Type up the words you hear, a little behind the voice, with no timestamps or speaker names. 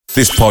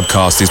This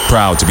podcast is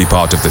proud to be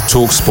part of the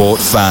TalkSport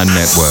Fan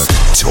Network.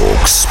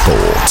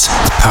 TalkSport.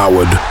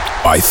 Powered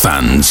by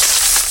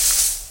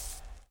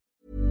fans.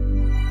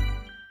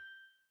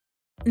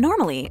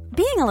 Normally,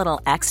 being a little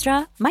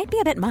extra might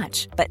be a bit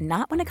much, but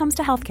not when it comes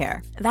to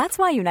healthcare. That's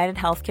why United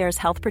Healthcare's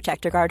Health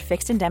Protector Guard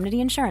fixed indemnity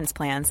insurance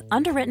plans,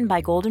 underwritten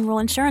by Golden Rule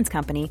Insurance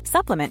Company,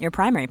 supplement your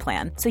primary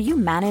plan so you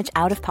manage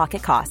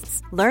out-of-pocket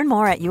costs. Learn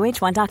more at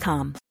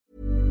uh1.com.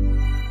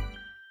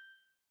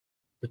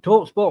 The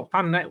TalkSport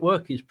Fan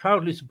Network is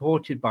proudly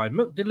supported by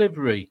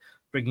McDelivery,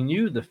 bringing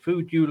you the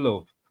food you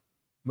love.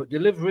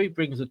 McDelivery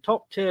brings a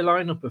top-tier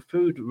lineup of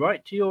food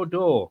right to your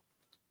door.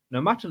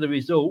 No matter the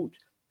result,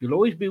 you'll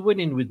always be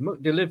winning with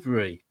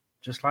McDelivery,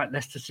 just like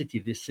Leicester City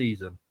this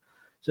season.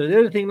 So the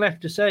only thing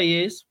left to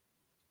say is,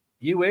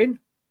 you win.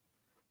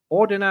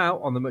 Order now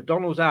on the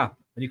McDonald's app,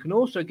 and you can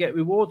also get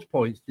rewards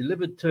points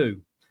delivered too.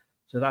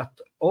 So that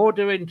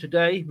ordering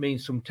today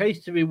means some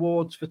tasty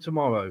rewards for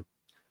tomorrow.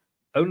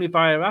 Only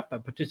via app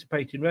at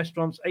participating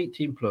restaurants,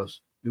 18 plus.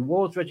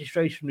 Rewards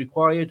registration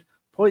required.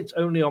 Points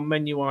only on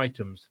menu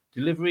items.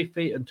 Delivery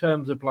fee and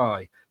terms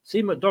apply.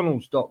 See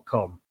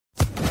mcdonalds.com.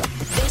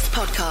 This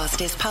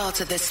podcast is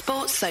part of the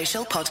Sports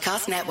Social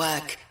Podcast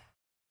Network.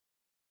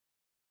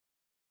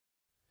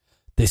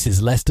 This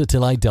is Leicester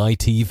Till I Die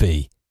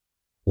TV.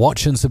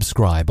 Watch and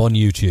subscribe on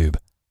YouTube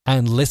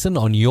and listen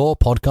on your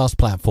podcast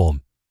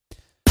platform.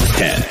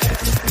 10,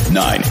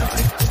 9,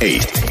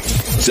 8,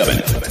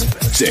 7,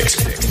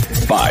 6,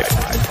 5,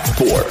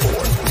 4,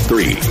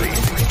 3,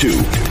 2,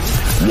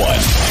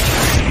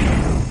 1.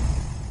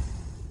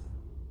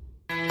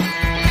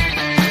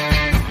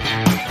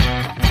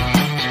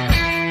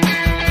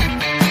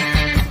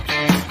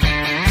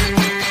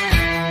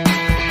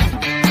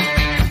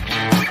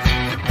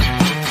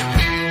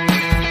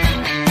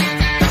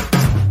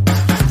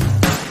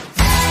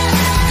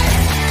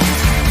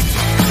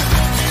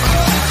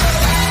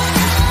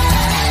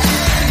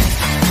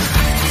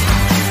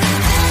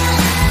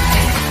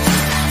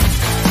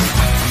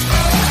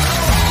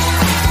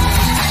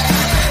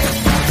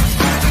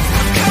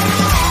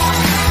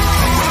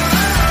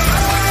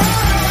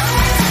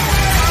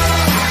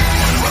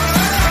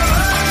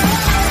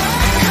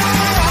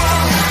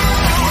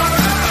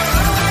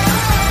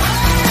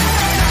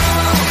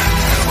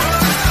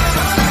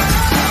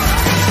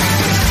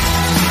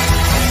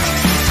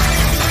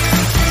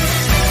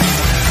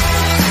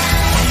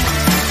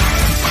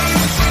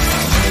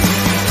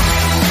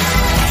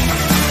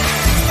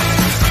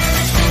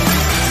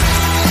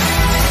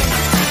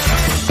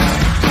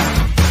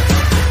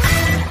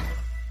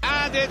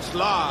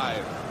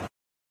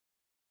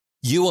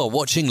 You are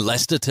watching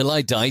Leicester Till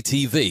I Die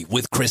TV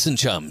with Chris and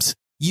Chums.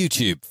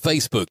 YouTube,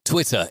 Facebook,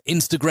 Twitter,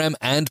 Instagram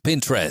and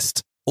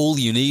Pinterest. All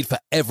you need for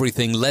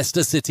everything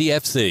Leicester City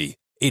FC.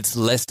 It's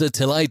Leicester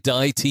Till I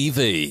Die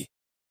TV.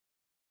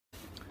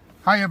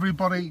 Hi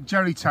everybody,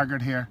 Jerry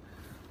Taggart here.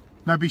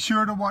 Now be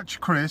sure to watch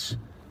Chris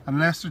and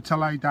Leicester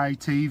Till I Die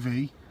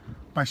TV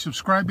by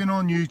subscribing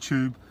on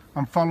YouTube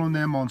and following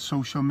them on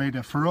social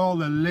media for all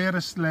the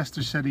latest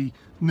Leicester City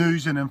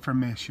news and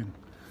information.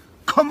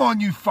 Come on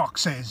you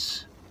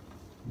foxes!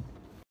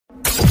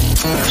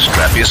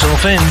 Strap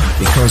yourself in,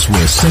 because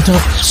we're set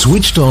up,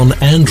 switched on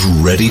and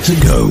ready to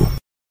go.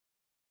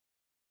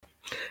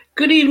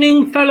 Good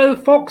evening, fellow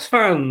Fox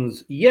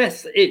fans.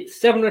 Yes,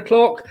 it's 7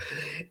 o'clock.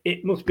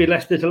 It must be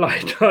Leicester Till I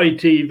Die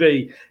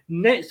TV.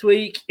 Next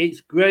week,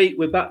 it's great.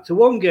 We're back to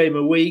one game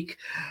a week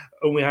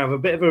and we have a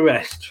bit of a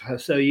rest.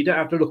 So you don't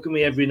have to look at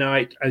me every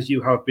night as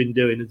you have been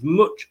doing, as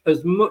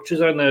much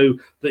as I know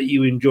that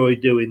you enjoy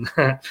doing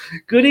that.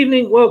 Good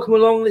evening, welcome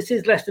along. This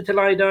is Leicester Till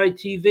I Die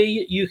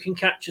TV. You can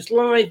catch us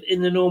live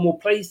in the normal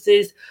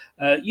places.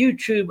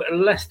 YouTube,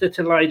 Leicester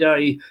Till I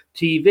Die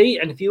TV.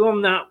 And if you're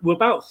on that, we're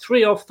about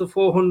 3 off the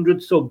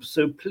 400 subs.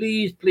 So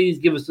please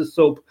give us a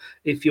sub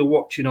if you're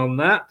watching on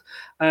that.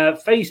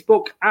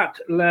 Facebook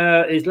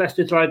is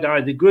Leicester Till I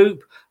Die the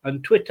group,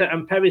 and Twitter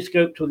and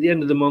Periscope till the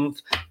end of the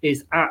month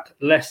is at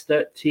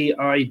Leicester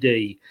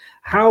TID.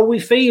 How are we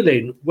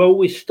feeling? Well,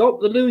 we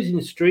stopped the losing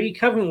streak,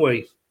 haven't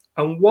we?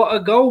 And what a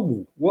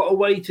goal. What a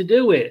way to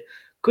do it.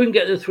 Couldn't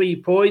get the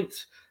 3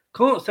 points.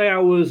 Can't say I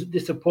was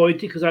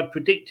disappointed because I'd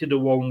predicted a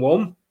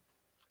 1-1.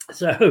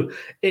 So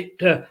it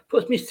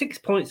puts me 6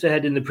 points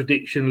ahead in the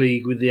prediction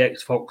league with the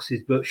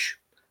ex-Foxes. But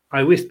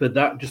I whispered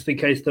that just in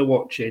case they're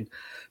watching.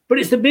 But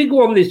it's a big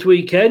one this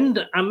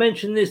weekend. I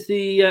mentioned this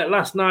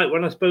last night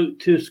when I spoke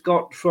to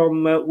Scott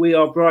from We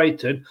Are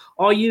Brighton.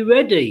 Are you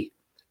ready?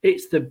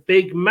 It's the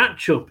big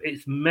matchup.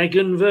 It's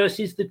Meghan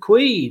versus the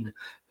Queen.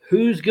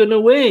 Who's going to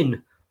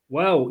win?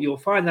 Well, you'll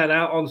find that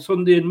out on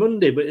Sunday and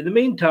Monday. But in the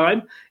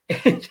meantime,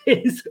 it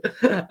is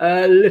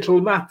a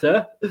little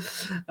matter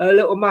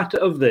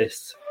of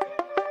this.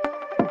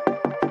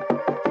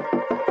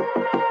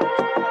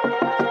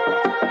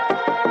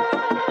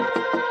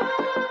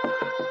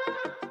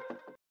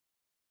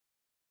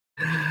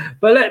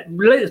 But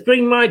let's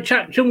bring my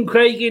chap Chum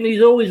Craig in.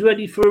 He's always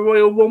ready for a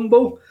Royal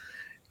Rumble.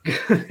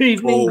 Good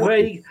evening,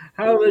 Craig.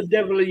 How the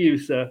devil are you,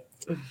 sir?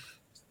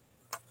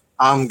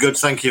 I'm good,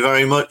 thank you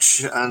very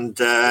much. And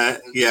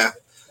yeah,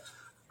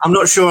 I'm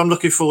not sure. I'm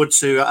looking forward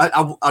to.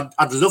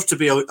 I'd love to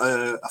be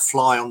a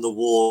fly on the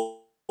wall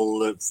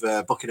of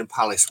Buckingham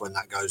Palace when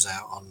that goes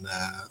out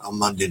on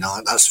Monday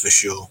night. That's for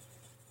sure.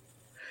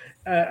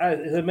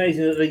 It's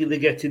amazing that they're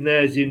getting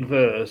theirs in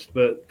first,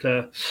 but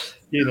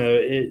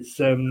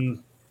it's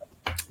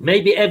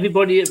maybe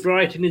everybody at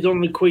Brighton is on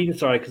the Queen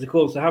side because, of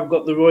course, they have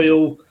got the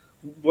Royal,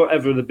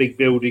 whatever the big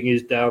building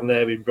is down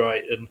there in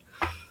Brighton.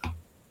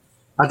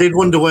 I did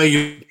wonder where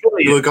you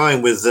were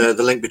going with the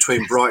link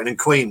between Brighton and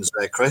Queens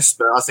there, Chris,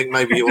 but I think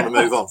maybe you want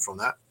to move on from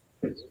that.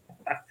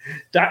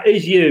 That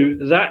is you.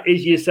 That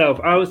is yourself.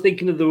 I was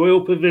thinking of the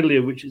Royal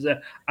Pavilion, which is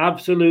an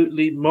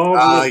absolutely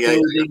marvellous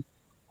building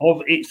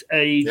of its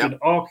age and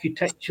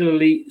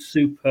architecturally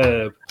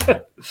superb.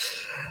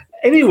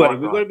 Anyway,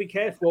 we're going to be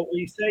careful what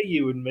we say,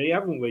 you and me,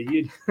 haven't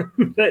we?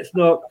 Let's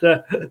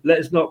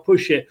not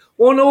push it.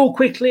 1-1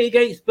 quickly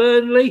against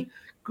Burnley.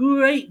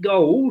 Great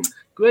goal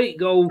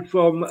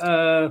from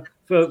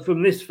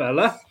this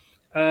fella.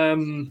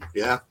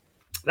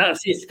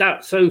 That's his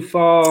stats so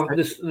far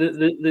this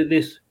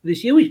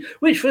year.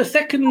 Which for a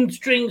second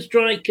string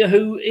striker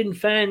who, in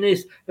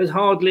fairness, has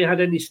hardly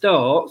had any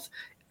starts,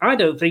 I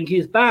don't think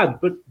is bad.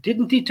 But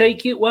didn't he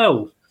take it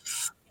well?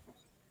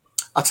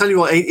 I'll tell you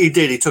what, he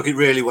did. He took it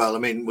really well. I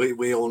mean,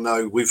 we all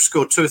know we've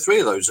scored 2 or 3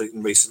 of those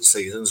in recent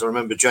seasons. I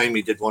remember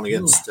Jamie did one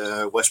against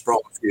West Brom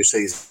a few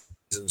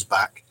seasons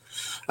back.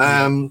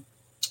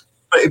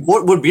 But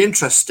what would be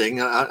interesting,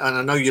 and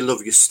I know you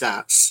love your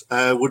stats,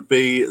 would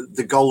be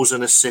the goals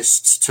and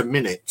assists to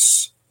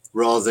minutes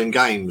rather than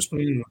games,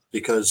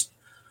 because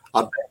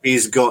I bet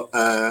he's got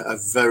a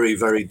very,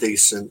 very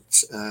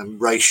decent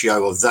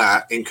ratio of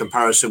that in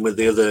comparison with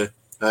the other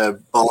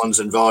Barnes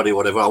and Vardy,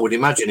 whatever. I would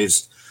imagine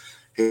his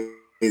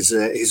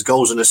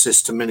goals and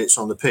assists to minutes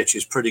on the pitch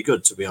is pretty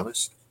good, to be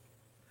honest.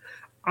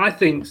 I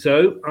think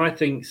so,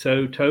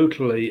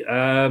 totally.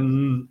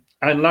 And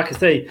like I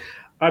say,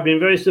 I've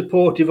been very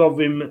supportive of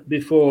him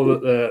before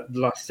the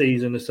last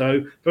season or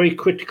so. Very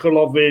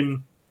critical of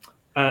him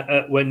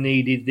when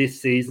needed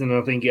this season.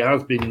 I think it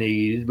has been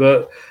needed.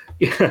 But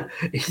yeah,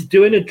 he's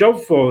doing a job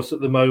for us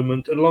at the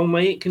moment, and long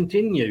may it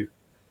continue.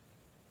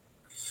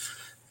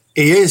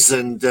 He is,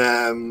 and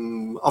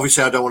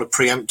obviously I don't want to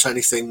preempt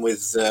anything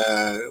with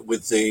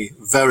the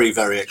very,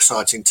 very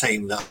exciting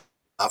team that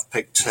I've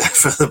picked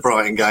for the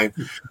Brighton game,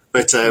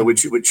 but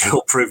which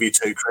you're privy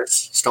to,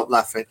 Chris. Stop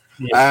laughing.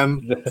 Yeah.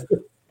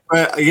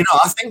 I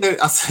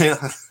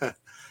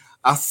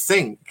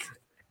think,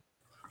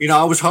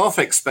 I was half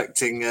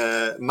expecting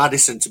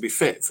Maddison to be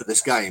fit for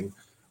this game,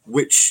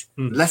 which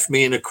left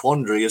me in a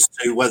quandary as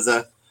to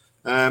whether,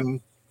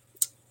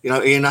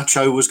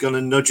 Iheanacho was going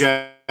to nudge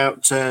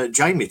out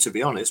Jamie, to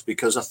be honest,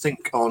 because I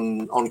think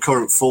on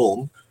current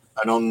form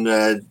and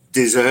on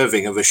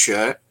deserving of a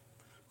shirt,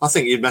 I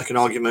think you'd make an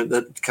argument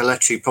that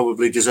Kelechi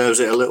probably deserves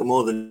it a little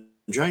more than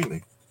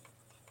Jamie.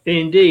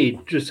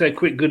 Indeed. Just say a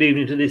quick good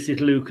evening to This Is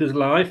Luca's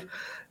Life.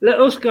 Let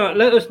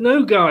us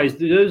know, guys,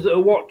 those that are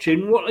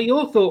watching, what are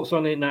your thoughts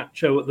on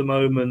Iheanacho at the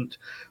moment?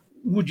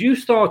 Would you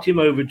start him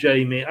over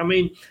Jamie? I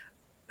mean,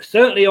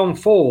 certainly on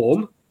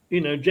form,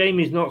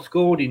 Jamie's not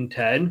scored in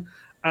 10,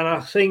 and I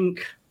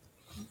think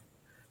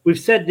we've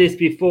said this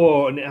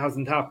before and it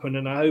hasn't happened,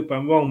 and I hope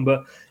I'm wrong,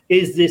 but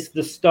is this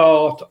the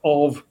start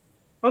of,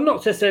 well,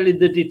 not necessarily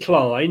the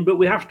decline, but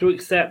we have to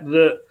accept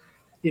that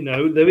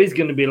there is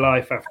going to be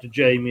life after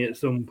Jamie at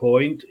some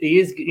point. He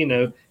is,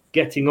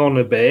 getting on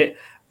a bit.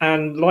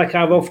 And like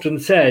I've often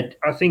said,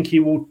 I think he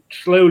will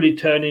slowly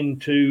turn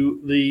into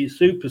the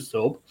super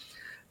sub.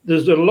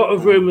 There's a lot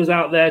of rumours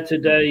out there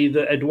today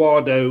that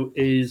Eduardo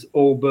is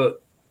all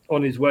but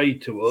on his way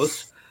to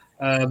us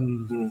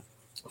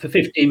for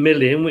 15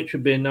 million, which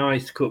would be a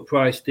nice cut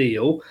price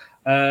deal.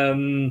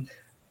 I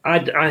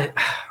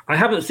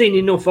haven't seen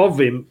enough of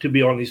him, to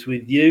be honest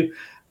with you.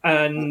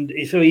 And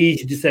it's so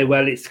easy to say,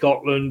 well, it's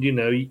Scotland,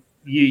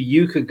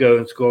 you could go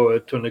and score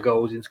a ton of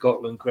goals in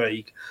Scotland,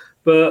 Craig.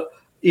 But,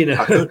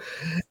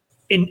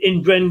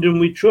 in Brendan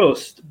we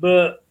trust.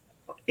 But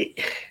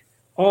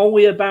are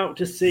we about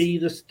to see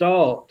the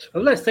start?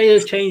 Let's say a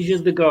change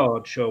of the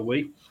guard, shall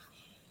we?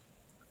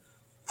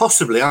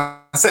 Possibly.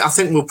 I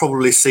think we'll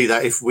probably see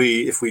that if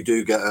we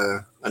do get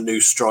a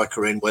new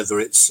striker in, whether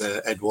it's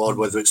Edouard,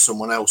 whether it's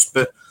someone else.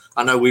 But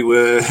I know we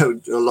were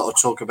a lot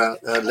of talk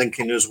about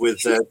linking us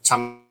with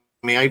Tammy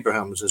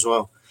Abrahams as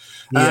well.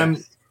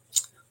 Yes.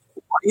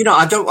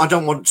 I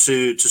don't want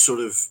to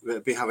sort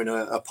of be having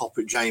a pop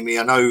at Jamie.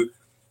 I know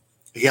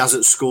he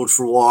hasn't scored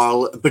for a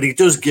while, but he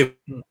does give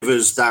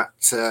us that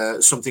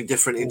something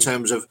different in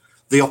terms of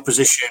the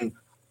opposition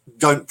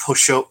don't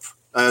push up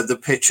the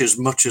pitch as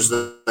much as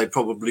they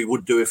probably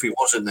would do if he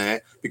wasn't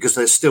there, because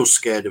they're still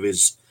scared of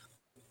his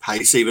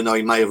pace, even though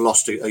he may have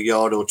lost a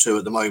yard or two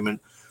at the moment.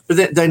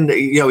 But then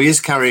he is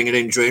carrying an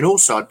injury, and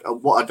also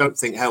what I don't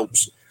think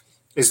helps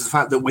is the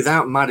fact that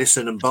without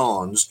Maddison and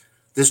Barnes,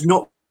 there's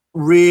not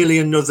really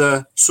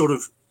another sort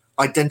of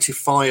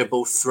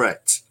identifiable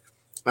threat,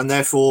 and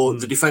therefore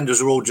the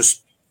defenders are all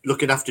just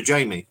looking after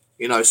Jamie.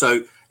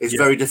 So it's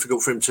very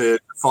difficult for him to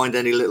find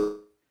any little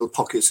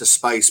pockets of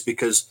space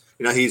because,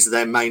 he's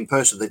their main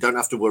person. They don't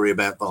have to worry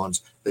about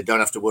Barnes. They don't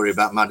have to worry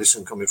about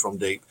Maddison coming from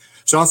deep.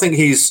 So I think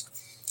he's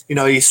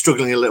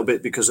struggling a little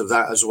bit because of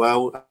that as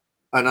well.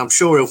 And I'm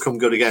sure he'll come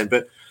good again.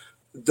 But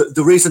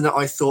the reason that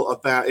I thought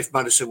about if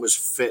Maddison was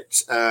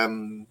fit,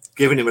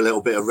 giving him a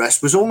little bit of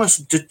rest was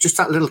almost just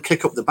that little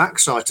kick up the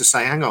backside to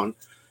say, hang on,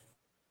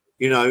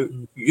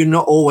 you're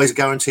not always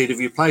guaranteed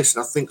of your place.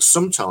 And I think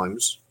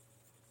sometimes,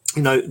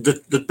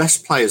 the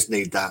best players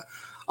need that.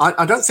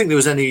 I don't think there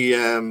was any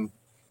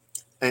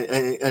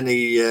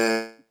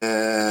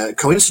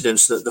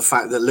coincidence that the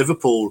fact that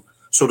Liverpool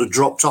sort of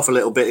dropped off a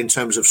little bit in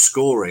terms of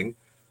scoring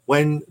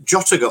when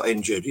Jota got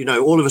injured.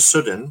 All of a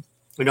sudden,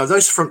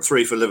 those front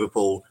three for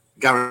Liverpool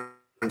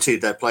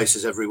guaranteed their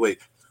places every week.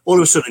 All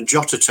of a sudden,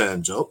 Jota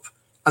turns up,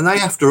 and they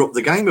have to up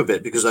the game a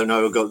bit because they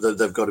know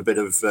they've got a bit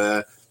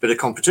of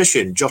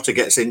competition. Jota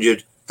gets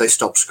injured, they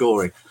stop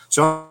scoring.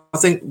 So I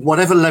think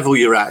whatever level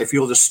you're at, if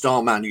you're the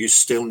star man, you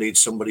still need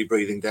somebody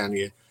breathing down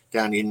your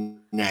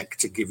neck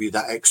to give you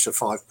that extra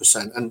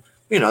 5%. And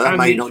that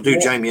may not do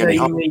Jamie any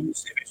harm.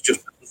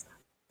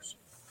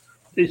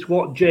 It's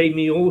what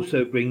Jamie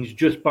also brings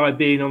just by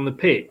being on the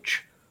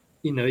pitch.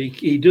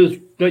 He does,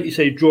 like you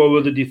say, draw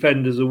other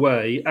defenders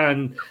away.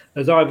 And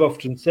as I've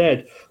often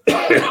said,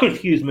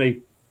 excuse me,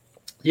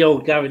 the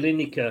old Gary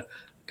Lineker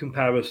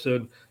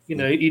comparison,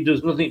 he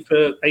does nothing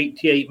for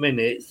 88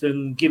 minutes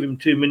and give him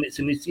 2 minutes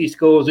and he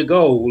scores a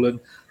goal. And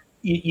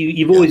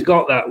you've always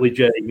got that with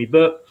Jamie.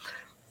 But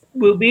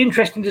will be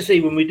interesting to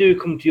see when we do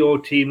come to your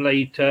team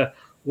later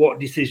what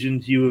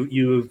decisions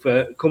you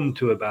have come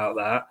to about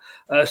that.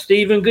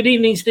 Stephen, good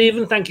evening,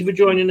 Stephen. Thank you for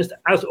joining us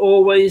as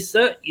always,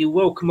 sir. You're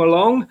welcome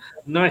along.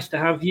 Nice to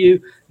have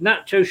you.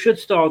 Nacho should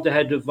start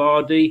ahead of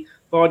Vardy.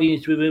 Vardy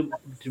needs to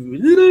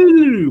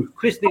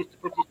Chris needs to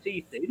put his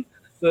teeth in,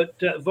 but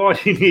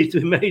Vardy needs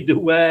to be made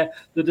aware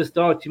that the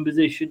starting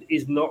position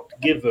is not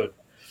given.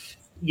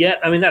 Yeah,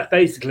 I mean, that's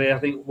basically, I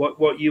think,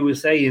 what you were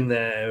saying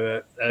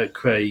there,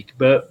 Craig.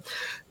 But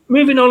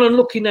moving on and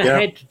looking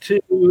ahead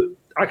to,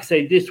 like I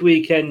say, this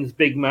weekend's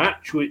big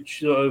match,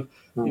 which sort of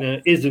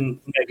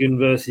isn't Megan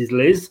versus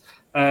Liz.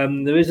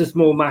 There is a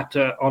small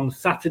matter on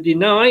Saturday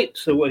night.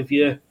 So if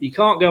you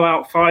can't go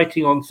out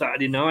fighting on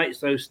Saturday night,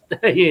 so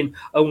stay in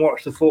and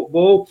watch the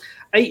football.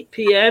 8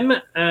 p.m.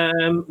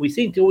 We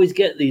seem to always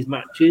get these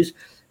matches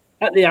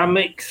at the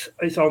Amex.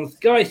 It's on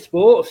Sky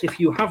Sports if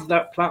you have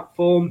that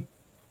platform,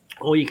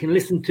 or you can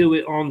listen to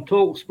it on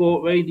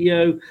TalkSport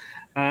Radio.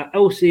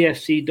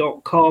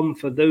 LCFC.com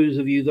for those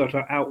of you that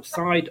are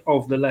outside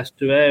of the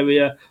Leicester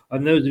area,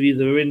 and those of you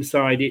that are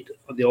inside it,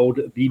 the old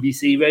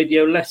BBC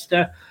Radio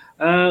Leicester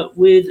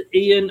with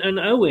Ian and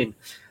Owen.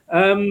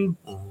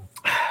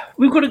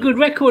 We've got a good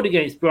record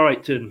against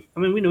Brighton. I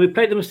mean, we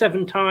played them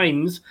 7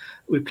 times.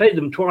 We've played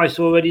them twice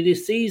already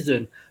this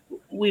season.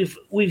 We've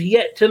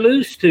yet to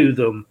lose to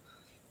them.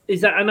 Is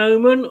that an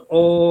omen,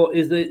 or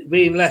is it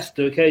being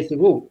Leicester a case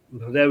of, oh,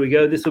 there we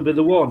go, this will be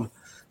the one?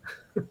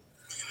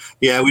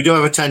 Yeah, we do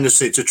have a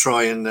tendency to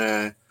try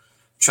and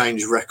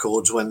change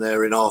records when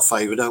they're in our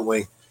favour, don't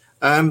we?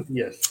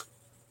 Yes.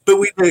 But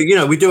we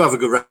do have a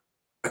good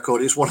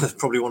record. It's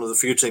probably one of the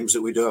few teams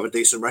that we do have a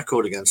decent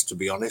record against, to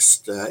be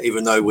honest.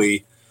 Even though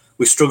we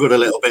struggled a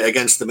little bit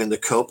against them in the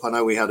cup. I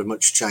know we had a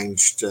much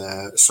changed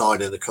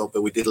side in the cup,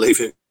 but we did leave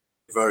it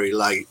very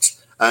late.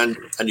 And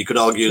you could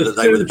argue that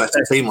they were the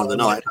better team on the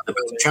night, the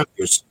better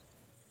champions.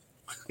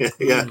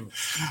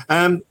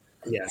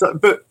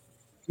 But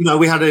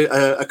we had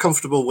a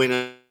comfortable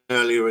win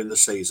earlier in the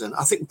season.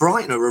 I think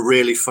Brighton are a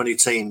really funny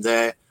team.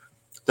 They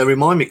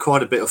remind me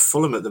quite a bit of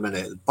Fulham at the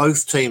minute.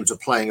 Both teams are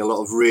playing a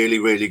lot of really,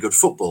 really good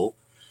football.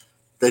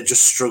 They're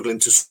just struggling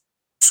to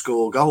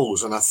score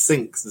goals. And I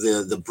think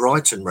the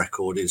Brighton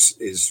record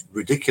is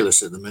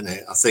ridiculous at the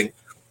minute. I think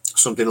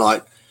something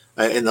like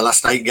in the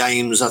last 8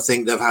 games, I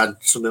think they've had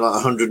something like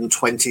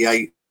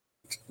 128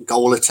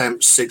 goal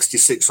attempts,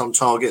 66 on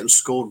target, and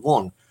scored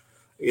 1.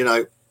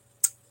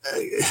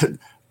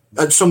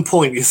 At some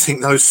point, you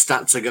think those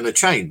stats are going to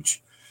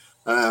change.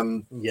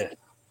 Yeah.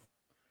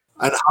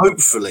 And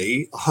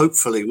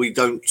hopefully we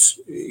don't,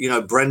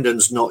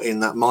 Brendan's not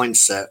in that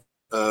mindset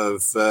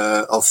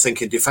of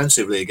thinking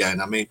defensively again.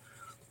 I mean,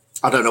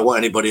 I don't know what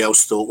anybody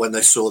else thought when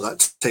they saw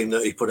that team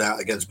that he put out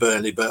against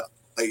Burnley, but,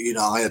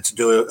 I had to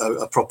do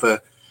a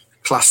proper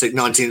classic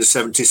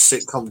 1970s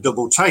sitcom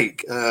double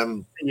take.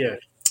 I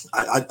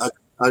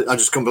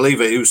just couldn't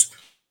believe it.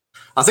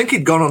 I think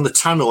he'd gone on the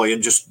tannoy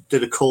and just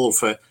did a call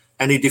for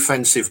any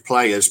defensive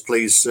players,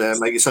 please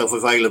make yourself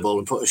available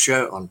and put a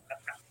shirt on.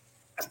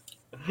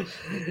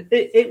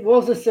 It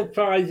was a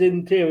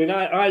surprising team, and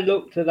I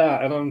looked at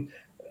that, and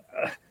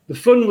the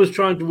fun was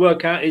trying to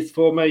work out his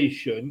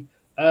formation.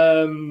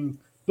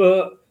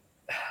 But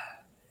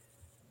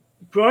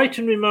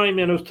Brighton remind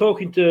me, and I was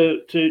talking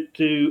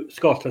to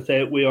Scott, I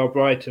say We Are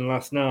Brighton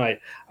last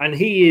night, and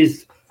he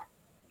is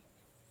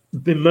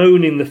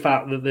bemoaning the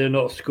fact that they're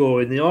not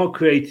scoring. They are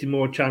creating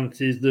more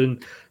chances than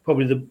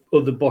probably the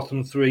other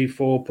bottom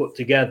 3-4 put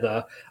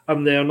together,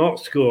 and they are not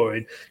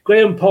scoring.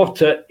 Graham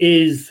Potter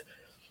is...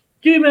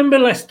 Do you remember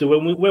Leicester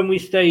when we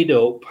stayed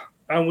up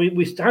and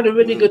we had a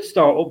really good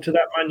start up to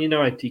that Man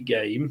United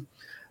game,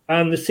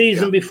 and the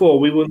season before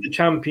we won the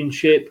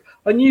championship,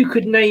 and you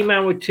could name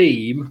our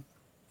team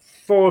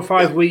 4 or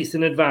 5 weeks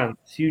in advance.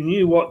 You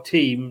knew what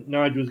team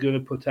Nigel was going to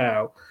put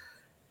out.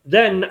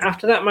 Then,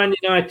 after that Man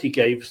United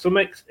game, for some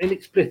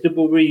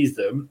inexplicable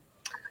reason,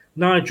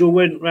 Nigel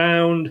went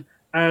round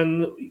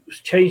and was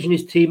changing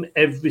his team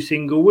every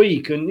single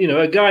week. And, you know,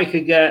 a guy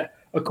could get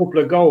a couple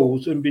of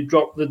goals and be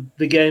dropped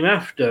the game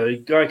after. A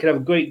guy could have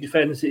a great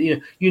defence. You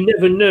know, you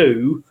never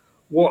knew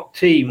what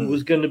team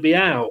was going to be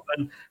out.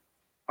 And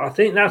I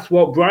think that's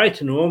what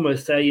Brighton are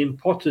almost saying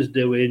Potter's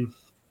doing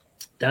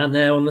down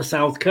there on the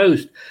south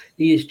coast.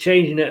 He is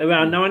changing it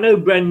around. Now, I know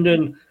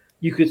Brendan...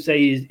 You could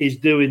say is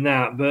doing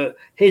that, but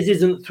his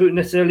isn't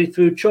necessarily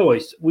through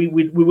choice. We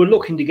were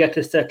looking to get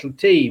a settled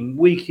team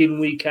week in,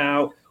 week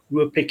out.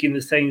 We were picking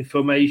the same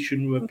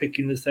formation. We were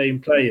picking the same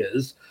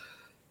players.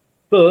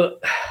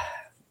 But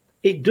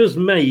it does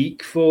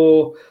make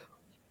for,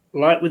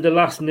 like with the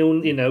last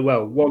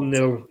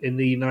 1-0 in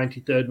the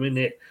 93rd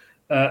minute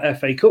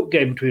FA Cup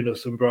game between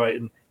us and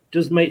Brighton, it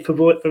does make for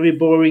very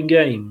boring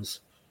games.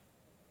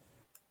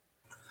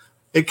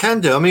 It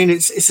can do. I mean,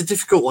 it's a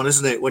difficult one,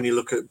 isn't it, when you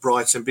look at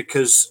Brighton,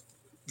 because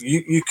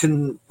you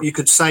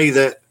could say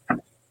that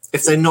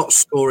if they're not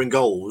scoring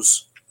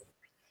goals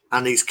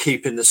and he's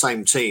keeping the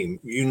same team,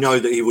 you know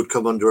that he would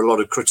come under a lot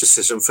of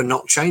criticism for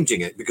not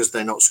changing it because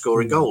they're not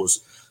scoring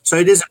goals. So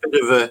it is a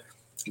bit of a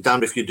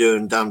damned if you do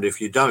and damned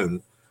if you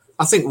don't.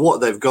 I think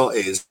what they've got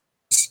is,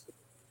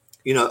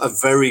 you know, a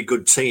very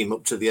good team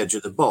up to the edge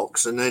of the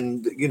box, and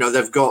then, you know,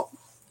 they've got,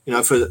 you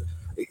know, for...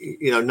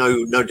 You know,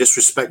 no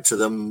disrespect to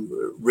them,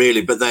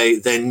 really, but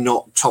they're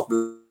not top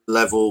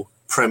level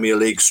Premier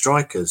League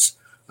strikers.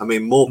 I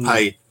mean,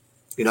 Maupay,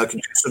 you know, can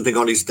do something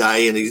on his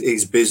day, and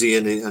he's busy,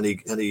 and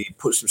he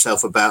puts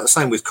himself about. The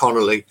same with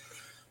Connolly.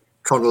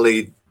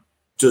 Connolly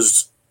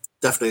does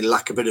definitely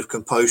lack a bit of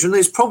composure, and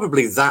it's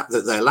probably that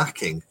they're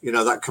lacking. You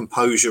know, that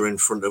composure in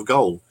front of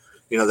goal.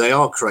 You know, they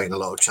are creating a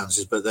lot of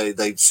chances, but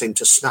they seem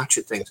to snatch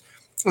at things.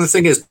 And the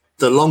thing is,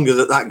 the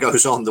longer that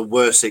goes on, the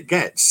worse it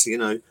gets. You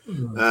know,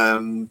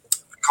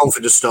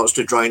 confidence starts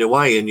to drain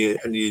away, and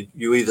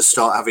you either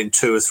start having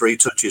 2 or 3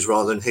 touches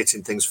rather than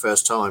hitting things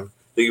first time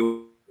that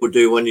you would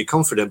do when you're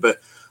confident. But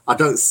I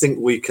don't think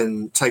we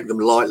can take them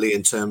lightly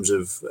in terms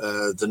of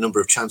the number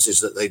of chances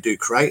that they do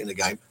create in a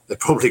game. They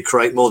probably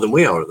create more than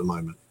we are at the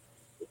moment.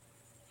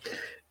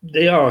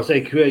 They are.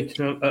 They create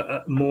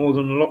more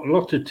than a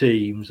lot of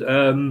teams.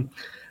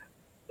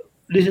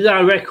 This is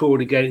our record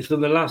against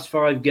them. The last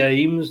 5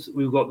 games,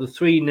 we've got the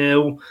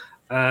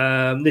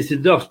 3-0. This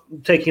is just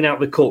taking out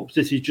the cups.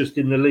 This is just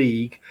in the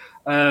league.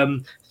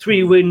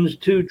 3 wins,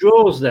 2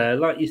 draws there.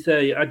 Like you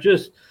say, I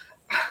just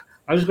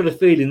got a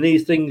feeling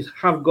these things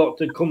have got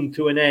to come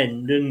to an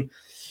end. And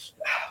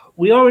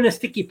we are in a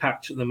sticky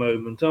patch at the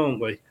moment, aren't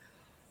we?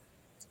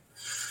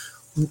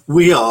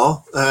 We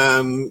are.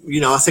 You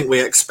know, I think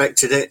we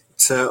expected it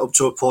up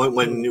to a point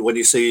when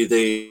you see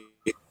the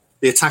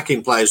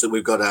attacking players that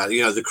we've got out,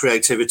 you know, the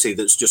creativity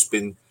that's just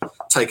been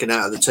taken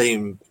out of the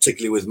team,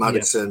 particularly with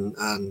Maddison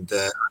and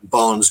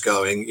Barnes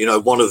going, you know,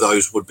 one of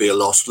those would be a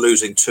loss.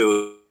 Losing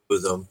 2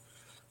 of them,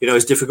 you know,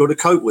 is difficult to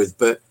cope with.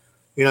 But,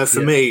 you know,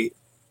 for me,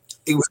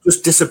 it was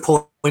just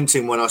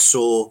disappointing when I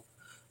saw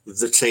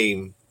the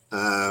team,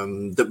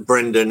 that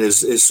Brendan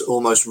is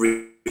almost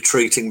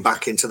retreating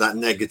back into that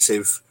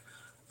negative,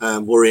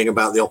 worrying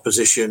about the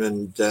opposition,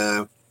 and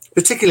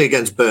particularly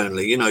against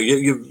Burnley. You know,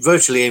 you're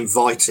virtually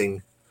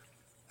inviting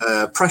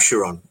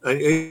pressure on.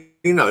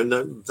 You know,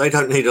 they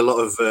don't need a lot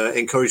of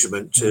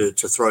encouragement to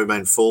throw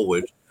men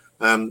forward.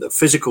 The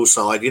physical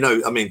side, you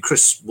know, I mean,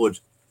 Chris Wood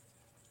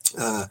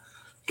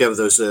gave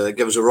us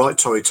a right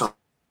torrid time.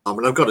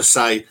 And I've got to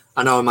say,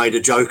 I know I made a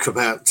joke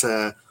about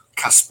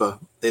Casper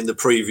in the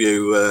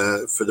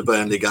preview for the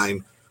Burnley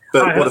game,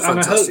 but what a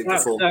fantastic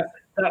performance.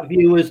 That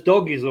viewer's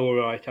dog is all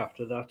right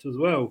after that as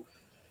well.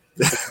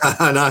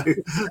 I know.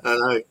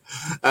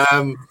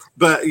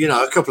 But, you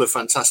know, a couple of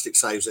fantastic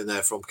saves in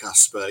there from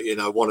Casper, you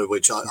know, one of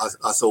which I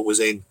thought was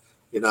in,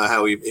 you know,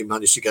 how he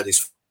managed to get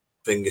his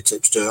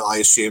fingertips to it. I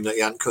assume that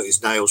he hadn't cut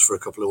his nails for a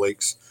couple of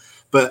weeks.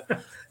 But,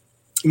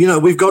 you know,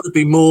 we've got to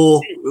be more,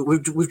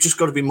 we've just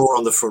got to be more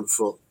on the front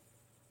foot.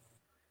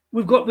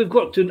 We've got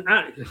to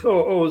act, as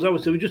I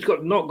would say, we've just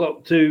not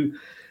got to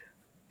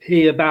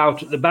hear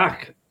about at the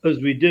back as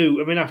we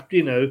do. I mean, after,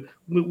 you know,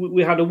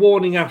 we had a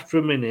warning after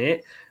a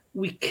minute.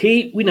 We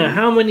know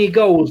how many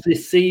goals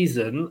this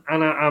season,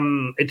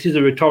 and it is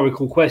a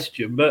rhetorical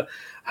question, but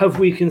have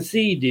we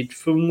conceded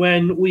from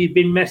when we've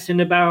been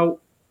messing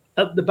about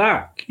at the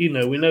back? You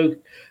know, we know,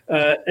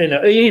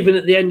 even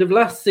at the end of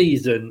last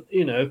season,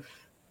 you know,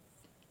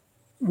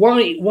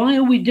 why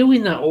are we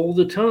doing that all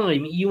the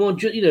time? You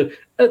want, you know,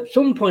 at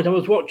some point I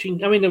was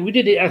watching. I mean, we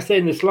did it. I say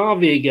in the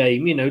Slavia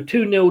game, you know,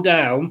 2-0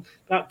 down,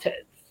 about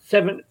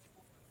 7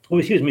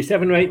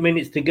 7 or 8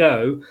 minutes to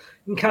go,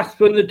 and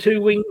Casper and the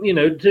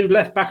two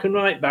left back and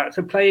right backs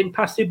are playing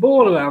passive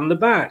ball around the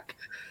back.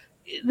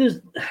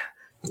 And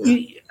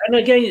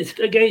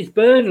against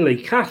Burnley,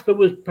 Casper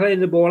was playing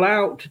the ball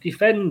out to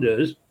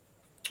defenders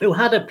who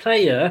had a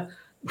player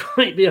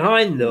right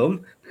behind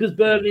them because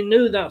Burnley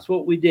knew that's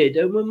what we did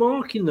and we're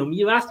marking them.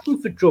 You're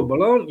asking for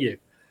trouble, aren't you?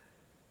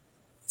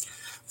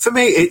 For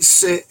me,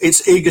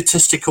 it's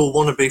egotistical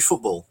wannabe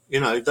football.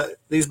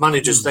 These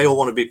managers, they all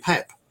want to be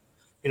Pep.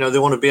 They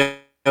want to be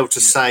able to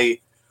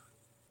say,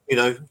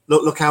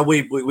 look how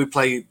we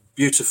play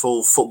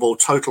beautiful football,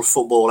 total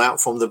football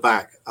out from the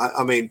back.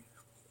 I mean,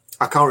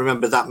 I can't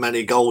remember that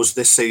many goals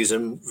this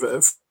season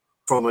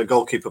from a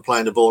goalkeeper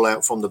playing the ball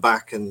out from the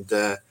back and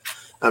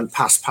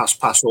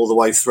pass all the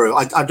way through.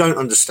 I don't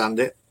understand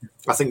it.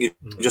 I think you're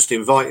just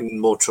inviting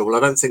more trouble.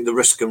 I don't think the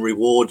risk and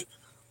reward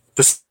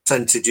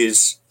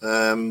percentages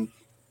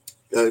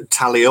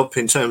tally up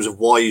in terms of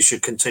why you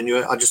should continue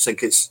it. I just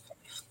think it's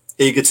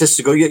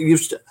egotistical.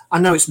 I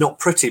know it's not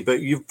pretty,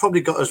 but you've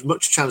probably got as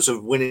much chance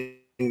of winning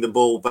the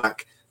ball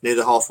back near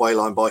the halfway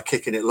line by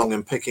kicking it long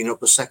and picking up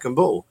the second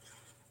ball.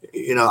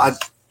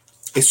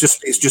 It's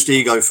just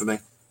ego for me.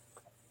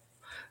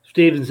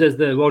 Stephen says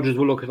that Rodgers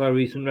will look at our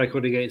recent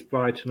record against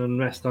Brighton and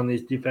rest on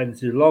his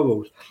defensive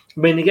laurels. I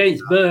mean,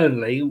 against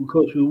Burnley, of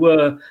course, we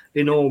were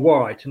in all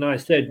white, and I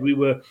said we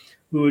were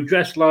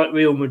dressed like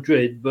Real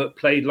Madrid but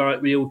played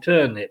like real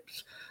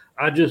turnips.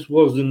 I just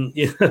wasn't,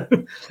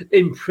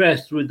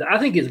 impressed with that. I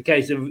think it's a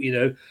case of,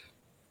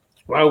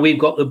 well, we've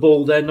got the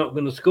ball, they're not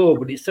going to score,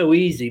 but it's so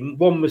easy.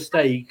 One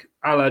mistake,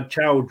 a la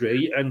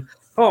Chowdhury, and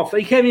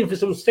he came in for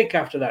some stick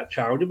after that,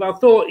 Chowdhury, but I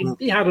thought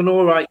he had an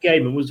all right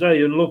game and was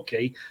very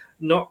unlucky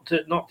not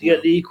to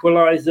get the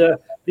equaliser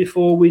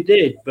before we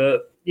did.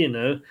 But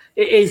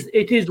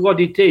it is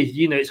what it is.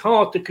 It's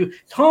hard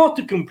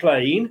to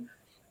complain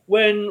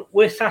when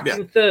we're sat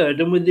in third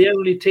and we're the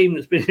only team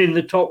that's been in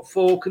the top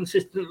four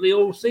consistently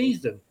all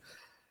season.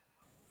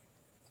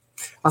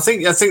 I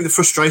think the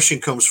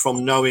frustration comes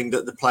from knowing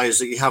that the players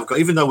that you have got,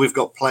 even though we've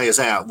got players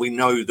out, we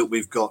know that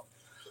we've got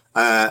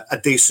a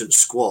decent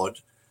squad.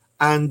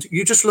 And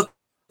you just look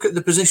at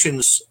the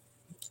positions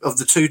of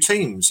the two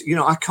teams.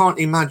 I can't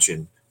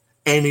imagine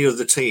any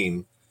other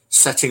team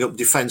setting up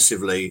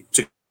defensively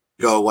to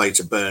go away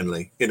to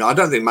Burnley. I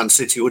don't think Man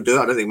City would do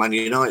it. I don't think Man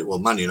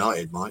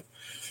United might.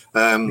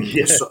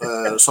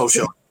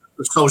 Solskjaer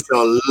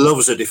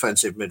loves a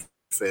defensive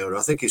midfielder.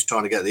 I think he's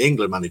trying to get the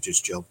England manager's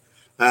job.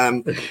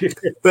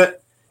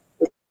 But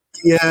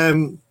you've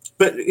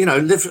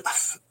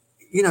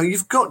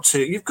got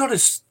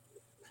to.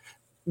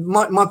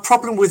 My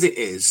problem with it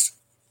is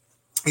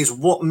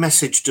what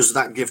message does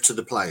that give to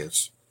the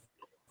players?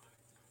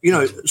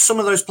 Some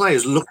of those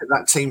players look at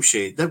that team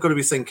sheet. They've got to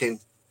be thinking,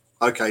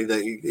 okay,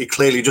 he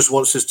clearly just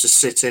wants us to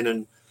sit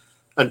in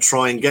and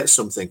try and get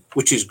something,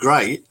 which is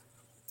great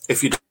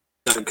if you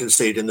don't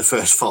concede in the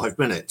first 5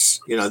 minutes.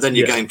 Then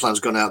your game plan's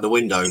gone out the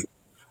window.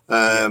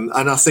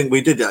 And I think we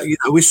did that.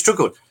 We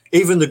struggled.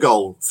 Even the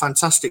goal,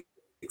 fantastic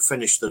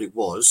finish that it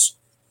was.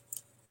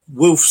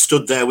 Wolf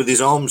stood there with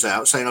his arms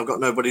out saying, I've got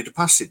nobody to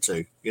pass it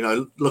to.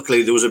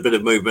 Luckily there was a bit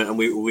of movement and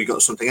we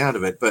got something out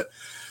of it. But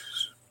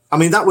I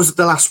mean, that was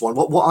the last one.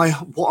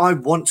 What I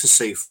want to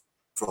see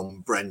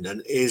from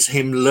Brendan is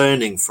him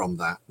learning from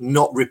that,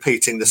 not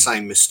repeating the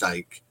same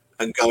mistake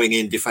and going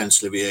in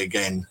defensively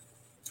again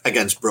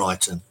against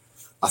Brighton.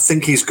 I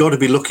think he's got to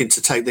be looking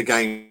to take the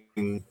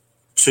game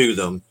to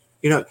them.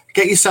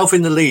 Get yourself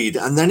in the lead,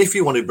 and then if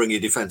you want to bring your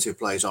defensive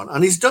plays on,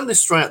 and he's done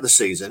this throughout the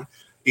season,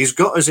 he's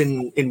got us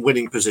in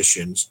winning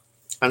positions,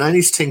 and then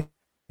he's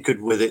tinkered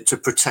with it to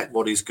protect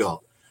what he's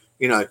got.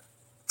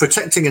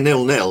 Protecting a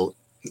 0-0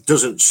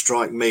 doesn't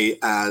strike me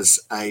as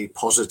a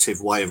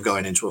positive way of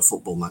going into a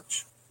football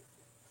match.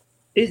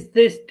 Is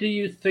this, do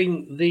you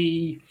think,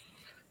 the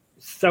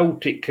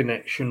Celtic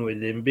connection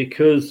with him?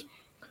 Because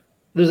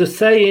there's a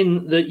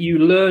saying that you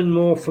learn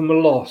more from a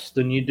loss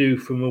than you do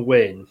from a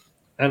win.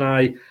 And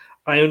I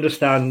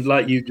understand,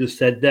 like you just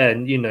said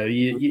then,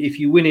 if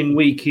you win in,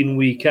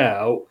 week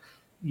out,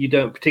 you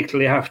don't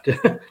particularly have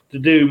to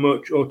do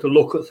much or to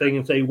look at things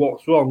and say,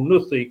 what's wrong?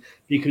 Nothing,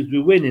 because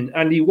we're winning.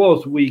 And he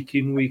was week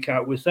in, week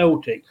out with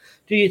Celtic.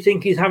 Do you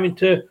think he's having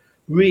to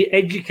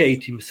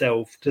re-educate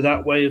himself to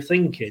that way of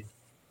thinking?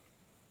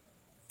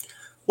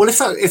 Well,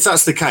 if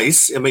that's the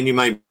case, I mean, you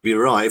may be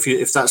right.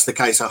 If that's the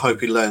case, I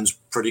hope he learns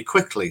pretty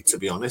quickly, to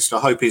be honest. I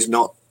hope he's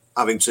not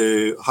having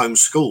to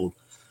homeschool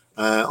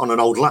on an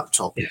old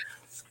laptop. Yeah.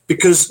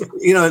 Because,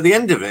 at the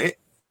end of it,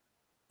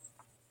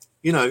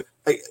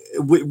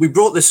 we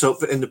brought this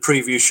up in the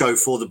preview show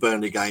for the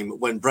Burnley game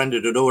when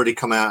Brendan had already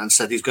come out and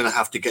said he's going to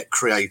have to get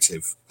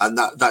creative. And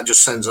that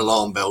just sends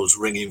alarm bells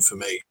ringing for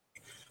me,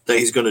 that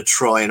he's going to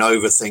try and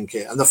overthink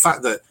it. And the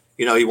fact that,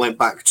 he went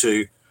back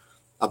to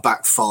a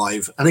back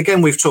five. And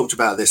again, we've talked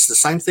about this, the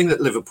same thing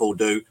that Liverpool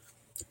do.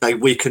 They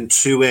weaken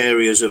two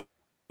areas of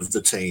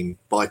the team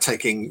by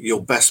taking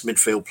your best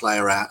midfield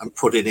player out and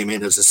putting him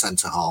in as a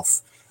centre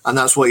half. And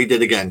that's what he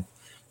did again.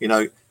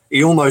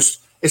 He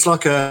almost, it's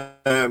like a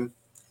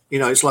You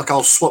know, it's like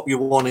I'll swap you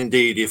one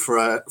Ndidi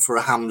for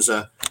a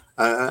Hamza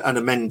and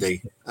a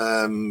Mendy.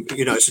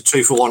 You know, it's a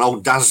 2-for-1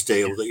 old Daz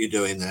deal that you're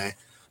doing there.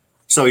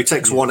 So he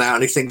takes one out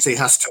and he thinks he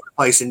has to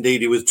replace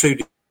Ndidi with two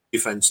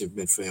defensive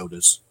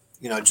midfielders.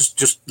 You know,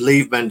 just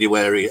leave Mendy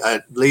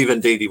leave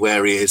Ndidi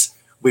where he is.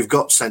 We've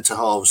got centre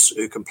halves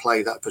who can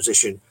play that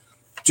position.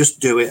 Just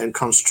do it and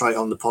concentrate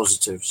on the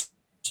positives.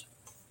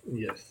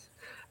 Yes.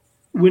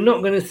 We're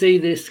not going to see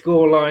this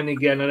scoreline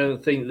again, I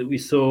don't think, that we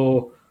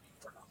saw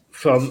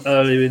from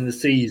earlier in the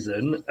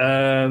season.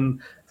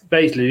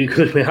 Basically,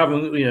 because we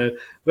haven't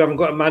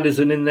got a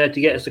Maddison in there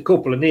to get us a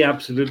couple, and he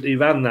absolutely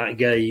ran that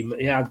game.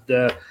 He had,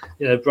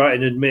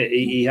 Brighton admit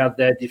he had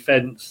their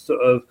defence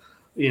sort of,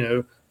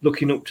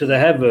 looking up to the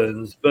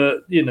heavens,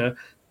 but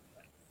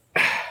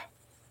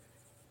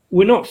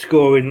we're not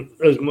scoring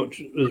as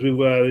much as we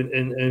were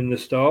in the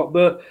start.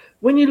 But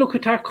when you look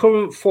at our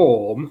current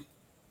form,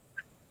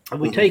 and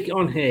we take it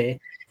on here,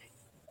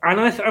 and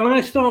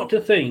I start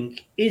to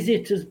think, is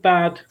it as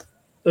bad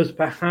as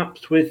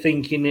perhaps we're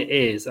thinking it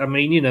is? I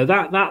mean,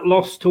 that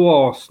loss to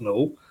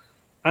Arsenal,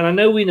 and I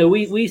know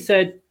we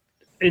said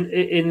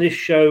in this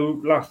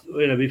show last,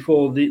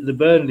 before the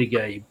Burnley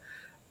game,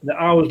 that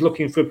I was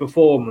looking for a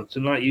performance,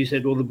 and like you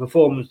said, well, the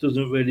performance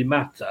doesn't really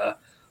matter.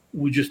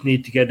 We just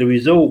need to get a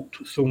result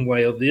some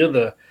way or the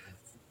other.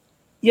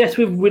 Yes,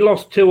 we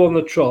lost 2 on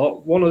the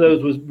trot. One of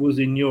those was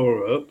in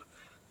Europe,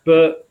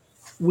 but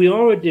we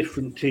are a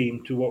different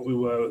team to what we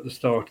were at the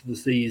start of the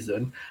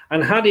season.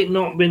 And had it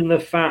not been the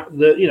fact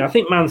that, I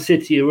think Man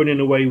City are running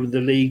away with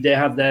the league. They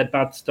had their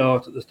bad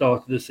start at the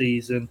start of the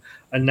season,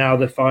 and now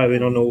they're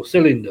firing on all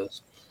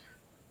cylinders.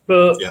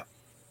 But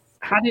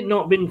had it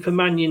not been for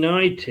Man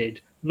United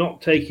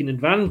not taking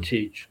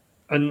advantage,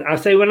 and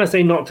when I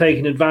say not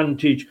taking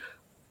advantage,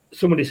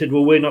 somebody said,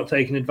 well, we're not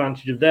taking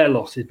advantage of their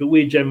losses, but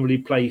we generally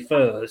play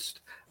first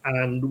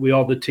and we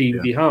are the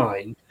team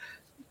behind.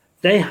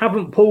 They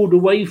haven't pulled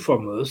away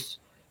from us,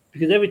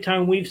 because every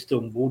time we've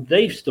stumbled,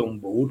 they've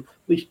stumbled,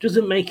 which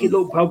doesn't make it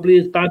look probably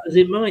as bad as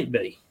it might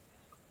be.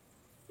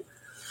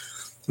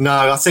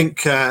 No, I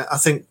think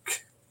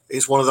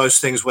it's one of those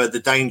things where the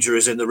danger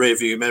is in the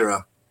rearview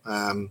mirror.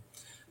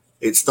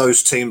 It's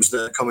those teams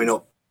that are coming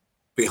up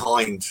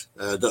behind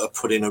that are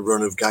putting a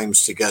run of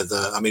games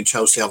together. I mean,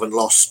 Chelsea haven't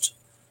lost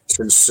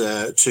since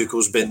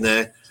Tuchel's been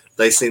there.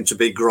 They seem to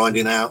be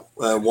grinding out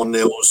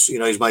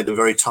 1-0s. He's made them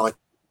very tight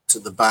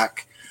at the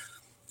back.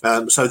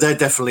 So they're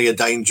definitely a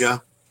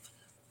danger.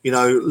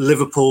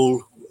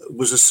 Liverpool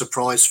was a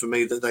surprise for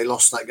me that they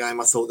lost that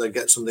game. I thought they'd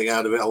get something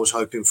out of it. I was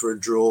hoping for a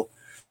draw.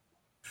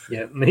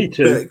 Yeah, me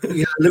too. But,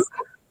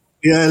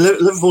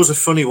 Liverpool's a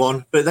funny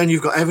one. But then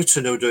you've got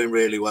Everton who are doing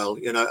really well.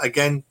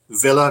 Again,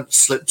 Villa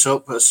slipped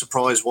up, a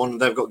surprise one.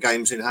 They've got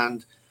games in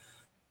hand.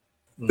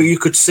 But you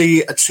could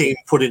see a team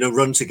putting a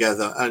run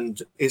together,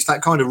 and it's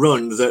that kind of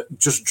run that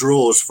just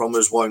draws from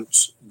us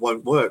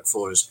won't work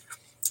for us.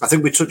 I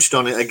think we touched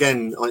on it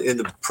again in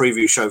the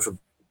preview show for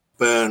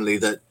Burnley,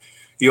 that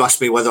you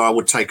asked me whether I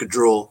would take a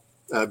draw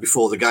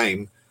before the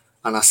game,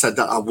 and I said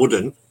that I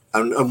wouldn't,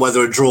 and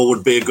whether a draw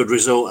would be a good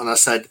result, and I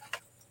said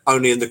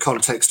only in the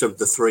context of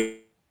the 3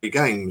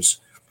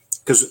 games,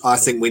 because I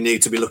think we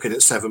need to be looking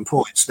at 7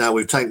 points. Now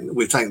we've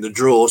taken the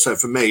draw, so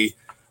for me,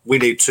 we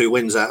need 2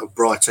 wins out of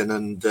Brighton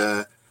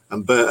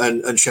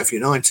and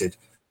Sheffield United.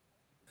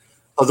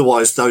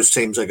 Otherwise, those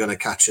teams are going to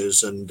catch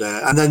us, and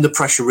then the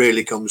pressure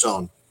really comes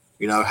on.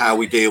 How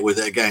we deal with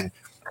it again.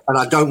 And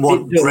I don't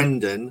want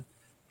Brendan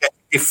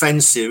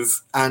defensive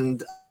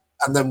and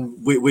then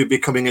we're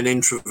becoming an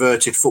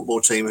introverted football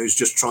team who's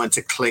just trying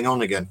to cling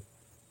on again.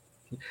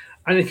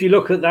 And if you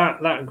look at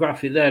that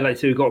graphic there, like,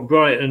 so we've got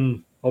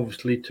Brighton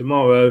obviously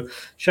tomorrow,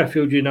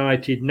 Sheffield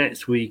United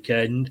next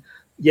weekend.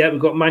 Yeah,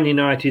 we've got Man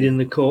United in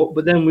the cup,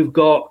 but then we've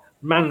got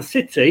Man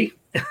City.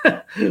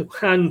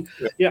 And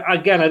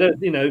again, I don't,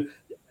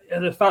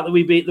 the fact that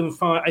we beat them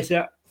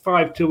 5-2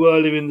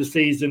 earlier in the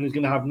season is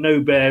going to have no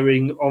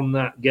bearing on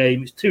that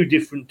game. It's 2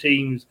 different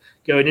teams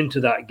going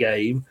into that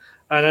game.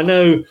 And I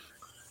know,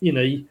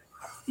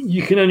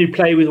 you can only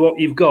play with what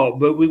you've got,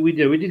 but we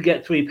did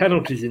get 3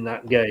 penalties in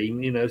that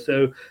game,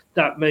 so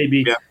that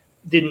maybe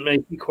didn't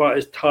make it quite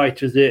as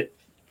tight as it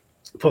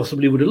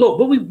possibly would have looked.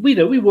 But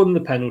we won the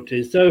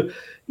penalties. So,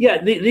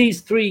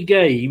 these 3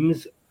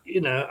 games,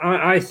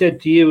 I said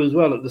to you as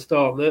well at the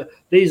start that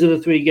these are the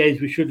 3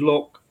 games we should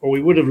look, or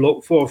we would have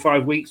looked 4 or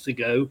 5 weeks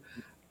ago,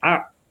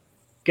 at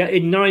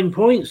getting 9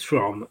 points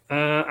from,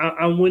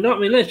 and we're not. I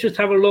mean, let's just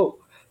have a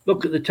look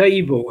at the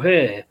table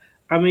here.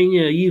 I mean,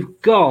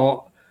 you've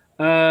got,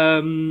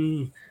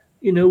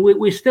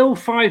 we're still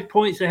 5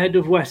 points ahead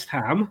of West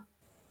Ham,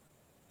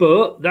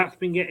 but that's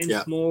been getting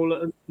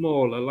smaller and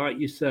smaller, like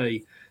you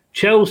say.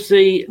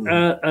 Chelsea,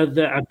 and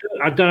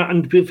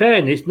to be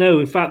fairness, no,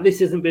 in fact, this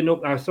hasn't been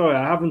up. Sorry,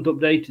 I haven't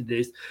updated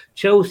this.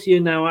 Chelsea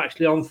are now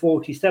actually on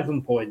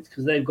 47 points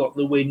because they've got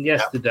the win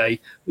yesterday,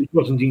 which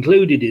wasn't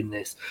included in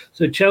this.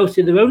 So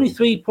Chelsea, they're only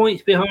 3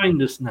 points behind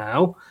us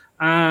now.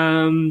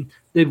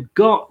 They've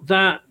got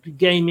that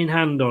game in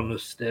hand on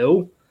us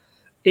still.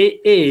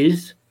 It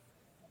is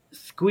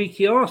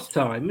squeaky arse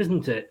time,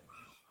 isn't it?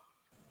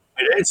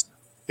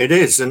 It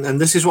is.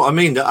 And this is what I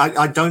mean.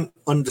 I don't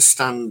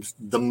understand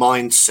the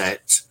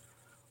mindset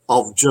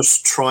of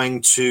just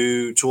trying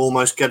to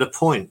almost get a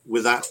point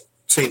with that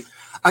team.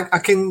 I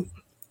can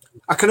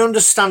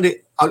understand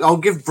it. I'll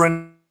give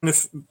Brendan,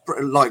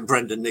 like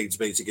Brendan needs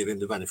me to give him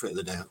the benefit of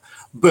the doubt,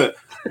 but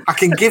I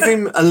can give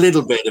him a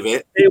little bit of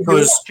it. He'll be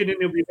watching and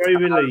he'll be very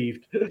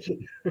relieved.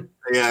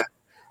 Yeah,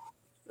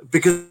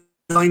 because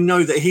I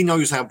know that he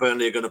knows how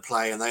Burnley are going to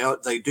play, and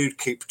they do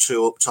keep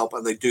two up top,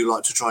 and they do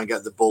like to try and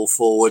get the ball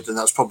forward, and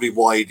that's probably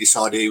why he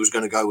decided he was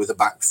going to go with a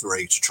back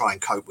three to try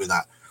and cope with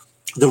that.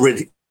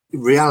 The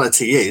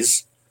reality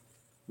is,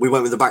 we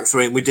went with the back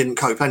three and we didn't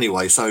cope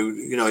anyway, so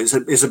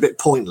it's a bit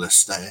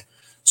pointless there.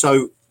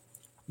 So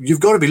you've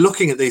got to be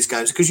looking at these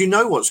games because you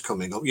know what's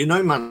coming up. You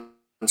know Man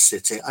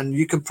City, and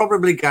you can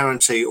probably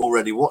guarantee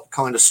already what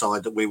kind of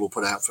side that we will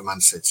put out for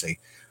Man City.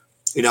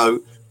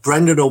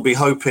 Brendan will be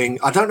hoping,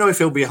 I don't know if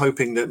he'll be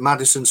hoping that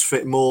Maddison's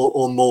fit more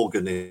or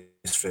Morgan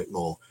is fit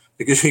more,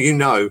 because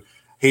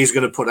he's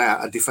going to put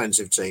out a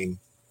defensive team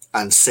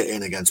and sit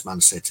in against Man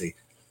City.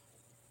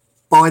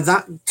 By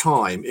that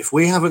time, if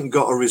we haven't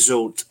got a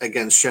result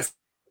against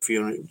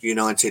Sheffield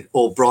United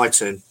or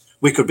Brighton,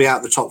 we could be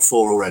out the top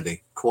four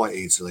already quite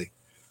easily.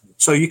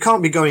 So you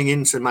can't be going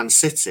into Man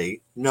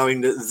City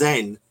knowing that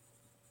then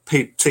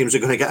teams are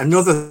going to get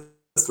another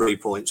 3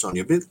 points on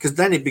you, because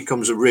then it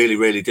becomes a really,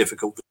 really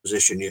difficult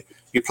position.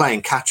 You're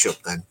playing catch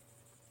up then,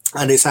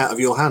 and it's out of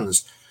your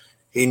hands.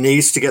 He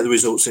needs to get the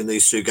results in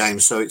these two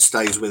games so it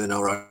stays within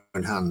our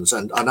own hands,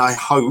 and I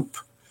hope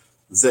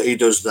that he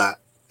does that.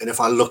 And if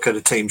I look at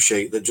a team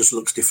sheet that just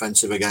looks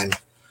defensive again,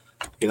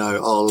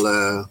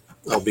 I'll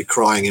be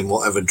crying in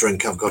whatever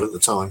drink I've got at the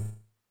time.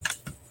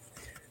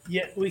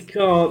 Yeah, we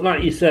can't,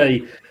 like you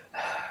say.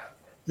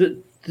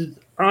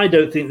 I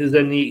don't think there's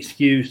any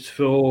excuse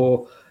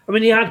for. I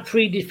mean, he had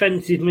 3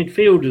 defensive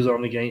midfielders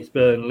on against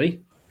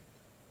Burnley.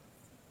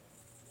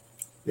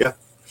 Yeah,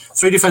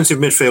 3 defensive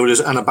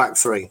midfielders and a back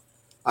three.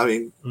 I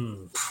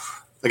mean,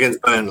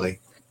 against Burnley,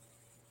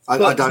 I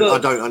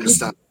don't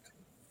understand.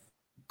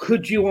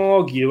 Could you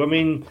argue? I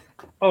mean,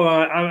 all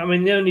right. I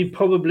mean, the only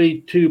probably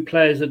 2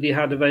 players that he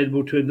had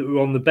available to him that were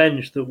on the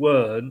bench that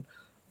were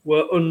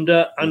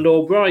Under and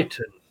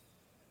Albrighton.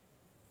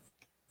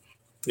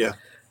 Yeah.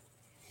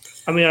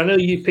 I mean, I know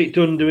you picked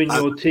Under in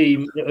your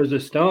team as a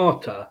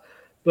starter,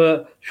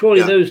 but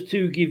surely those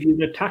 2 give you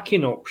an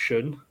attacking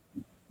option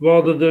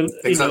rather than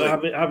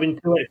having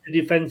 2 extra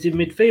defensive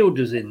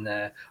midfielders in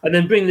there, and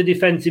then bring the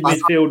defensive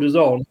midfielders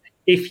on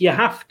if you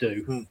have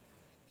to.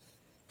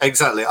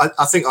 Exactly.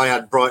 I think I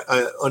had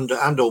Under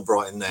and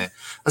Albrighton there.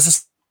 As I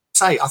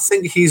say, I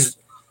think he's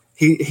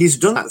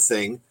done that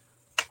thing.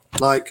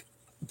 Like,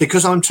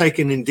 because I'm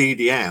taking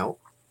Ndidi out,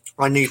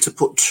 I need to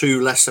put 2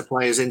 lesser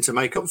players in to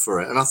make up for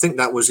it. And I think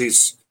that was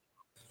his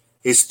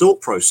thought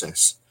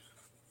process.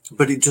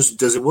 But it just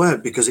doesn't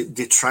work because it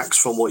detracts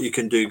from what you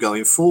can do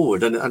going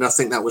forward. And I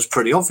think that was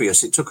pretty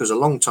obvious. It took us a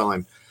long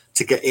time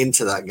to get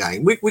into that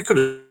game. We could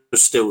have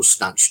still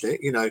snatched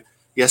it.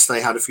 Yes, they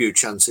had a few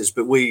chances,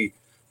 but we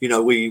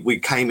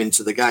came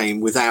into the game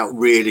without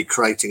really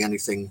creating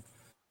anything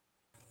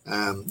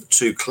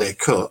too clear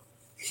cut.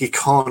 He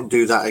can't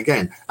do that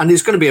again. And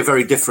it's going to be a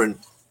very different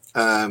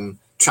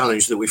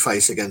challenge that we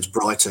face against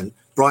Brighton.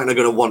 Brighton are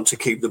going to want to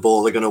keep the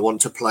ball. They're going to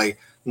want to play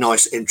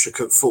nice,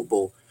 intricate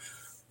football.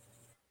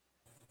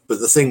 But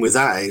the thing with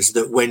that is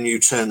that when you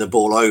turn the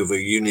ball over,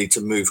 you need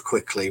to move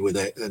quickly with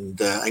it and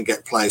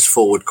get players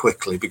forward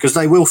quickly, because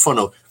they will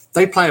funnel.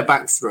 They play a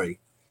back three.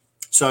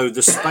 So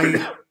the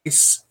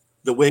space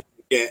that we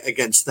get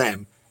against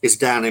them is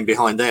down in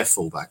behind their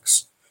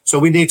fullbacks. So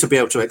we need to be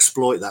able to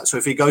exploit that. So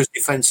if he goes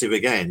defensive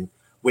again,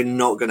 we're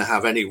not going to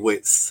have any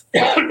width.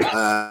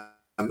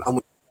 And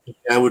we'll be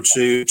able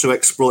to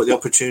exploit the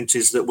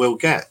opportunities that we'll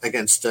get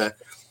against a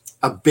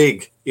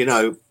big,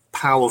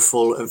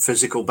 powerful and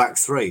physical back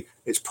three.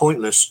 It's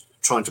pointless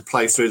trying to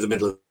play through the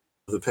middle of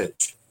the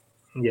pitch.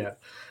 Yeah.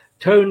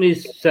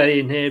 Tony's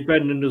saying here,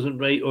 Brendan doesn't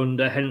rate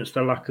Under, hence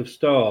the lack of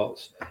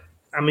starts.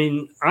 I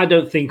mean, I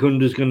don't think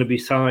Under's going to be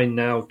signed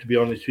now, to be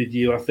honest with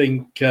you. I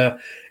think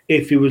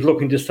if he was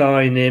looking to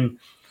sign him,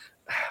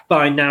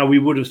 by now we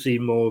would have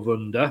seen more of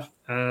Under.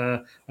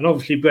 And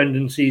obviously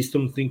Brendan sees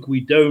something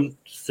we don't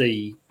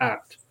see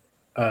at,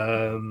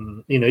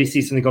 he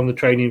sees something on the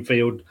training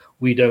field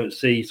we don't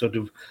see sort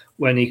of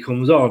when he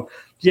comes on.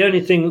 The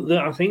only thing that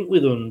I think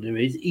with Under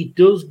is he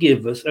does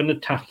give us an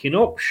attacking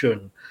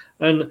option.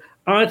 And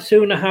I'd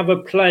sooner have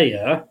a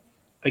player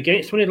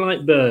against somebody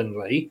like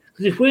Burnley,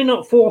 because if we're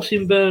not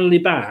forcing Burnley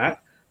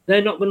back,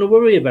 they're not going to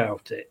worry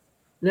about it.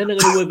 They're not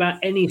going to worry about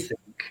anything,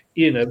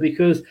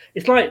 because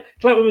it's like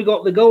when we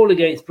got the goal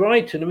against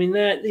Brighton. I mean,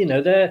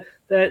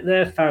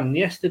 their fan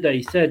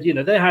yesterday said,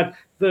 they had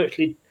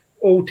virtually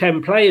all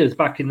 10 players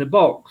back in the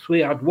box. We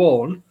had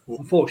one.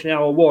 Unfortunately,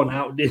 our one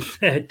outdid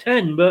their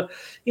 10. But,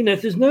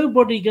 if there's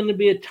nobody going to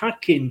be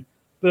attacking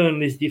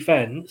Burnley's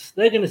defence,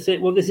 they're going to say,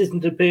 well, this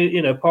isn't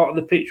a part of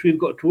the pitch we've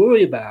got to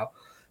worry about.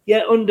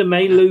 Yeah, Under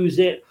may lose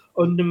it.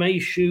 Under may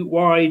shoot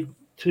wide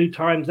 2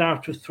 times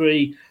out of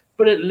 3.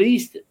 but at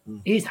least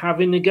he's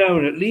having a go,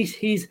 and at least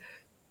he's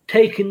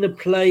taking the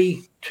play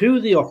to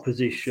the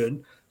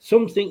opposition.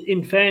 Something,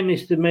 in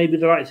fairness to maybe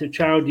the likes of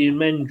Chowdhury and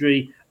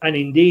Mendry, and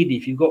indeed,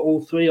 if you've got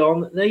all three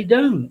on, they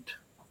don't.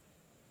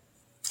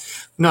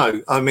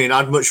 No, I mean,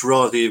 I'd much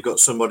rather you've got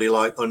somebody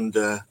like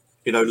Under,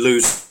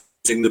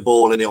 losing the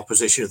ball in the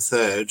opposition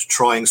third,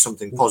 trying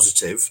something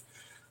positive,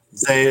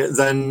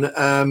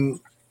 than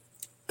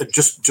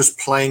just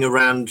playing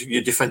around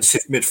your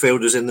defensive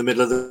midfielders in the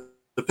middle of the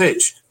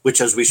pitch,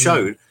 which, as we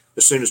showed,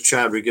 as soon as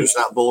Chowdhury gives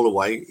that ball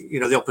away,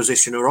 the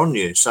opposition are on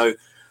you. So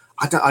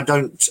I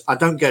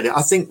don't get it.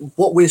 I think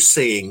what we're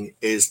seeing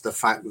is the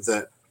fact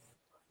that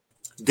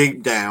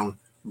deep down,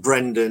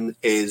 Brendan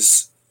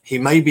he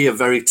may be a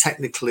very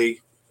technically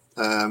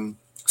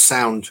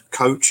sound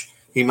coach.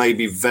 He may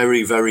be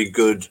very, very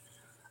good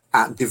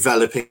at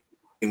developing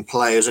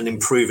players and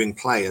improving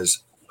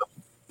players.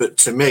 But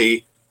to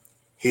me,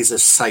 he's a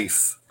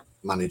safe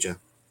manager.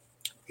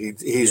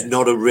 He's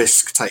not a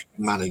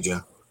risk-taking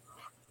manager.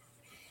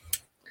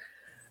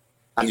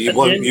 And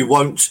you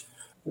won't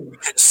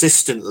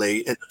consistently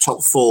in the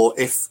top four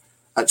if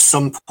at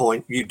some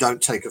point you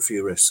don't take a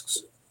few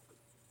risks.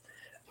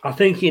 I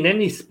think in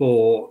any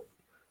sport,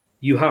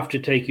 you have to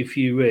take a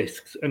few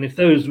risks. And if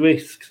those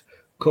risks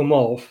come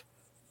off,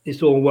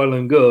 it's all well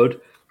and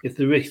good. If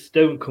the risks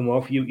don't come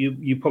off,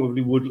 you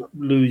probably would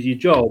lose your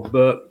job.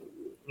 But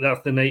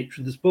that's the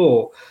nature of the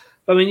sport.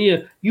 I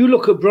mean, you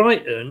look at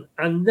Brighton,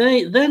 and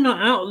they're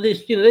not out of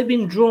this. They've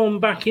been drawn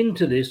back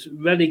into this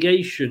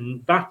relegation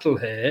battle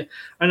here,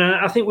 and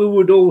I think we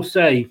would all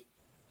say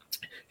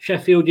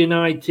Sheffield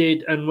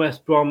United and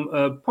West Brom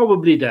are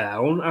probably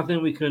down. I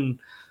think we can.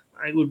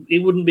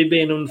 It wouldn't be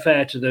being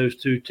unfair to those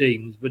two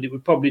teams, but it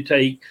would probably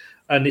take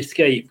an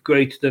escape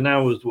greater than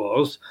ours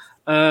was.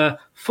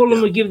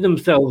 Fulham would give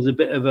themselves a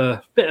bit of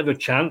a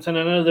chance, and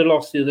I know they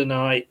lost the other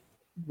night.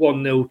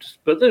 1-0,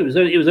 but it was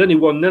only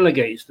 1-0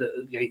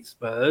 against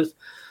Spurs.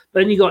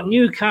 Then you got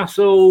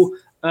Newcastle,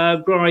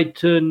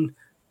 Brighton,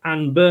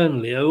 and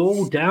Burnley are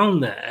all down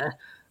there.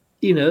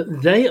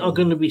 They are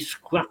going to be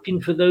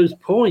scrapping for those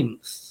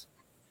points.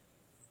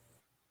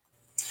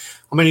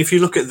 I mean, if you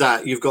look at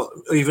that, you've got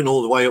even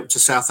all the way up to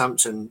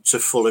Southampton to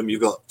Fulham,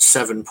 you've got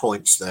 7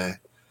 points there.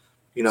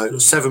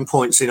 7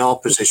 points in our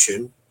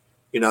position,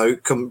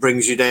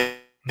 brings you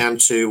down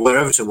to where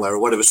Everton were or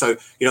whatever. So,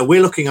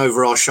 we're looking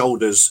over our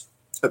shoulders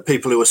at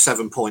people who are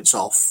 7 points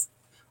off.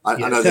 I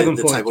know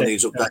the table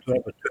needs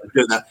updating.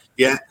 Doing that.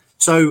 Yeah.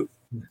 So,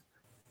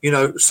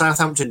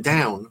 Southampton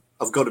down,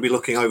 I've got to be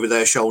looking over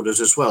their shoulders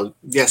as well.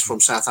 Yes, from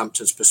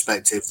Southampton's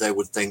perspective, they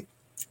would think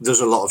there's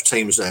a lot of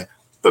teams there.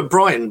 But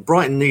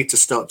Brighton need to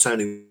start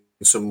turning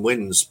some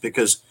wins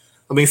because,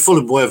 I mean,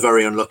 Fulham were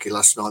very unlucky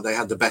last night. They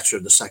had the better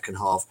of the second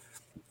half.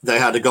 They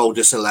had a goal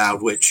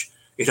disallowed, which,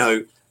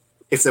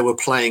 if they were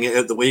playing it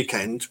at the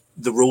weekend,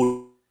 the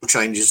rule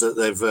changes that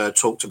they've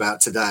talked about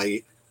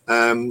today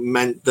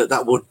meant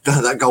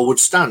that goal would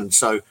stand.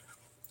 So,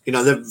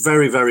 they're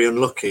very, very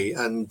unlucky.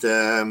 And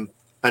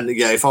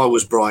if I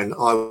was Brian,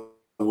 I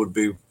would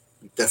be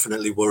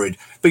definitely worried.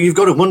 But you've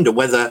got to wonder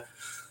whether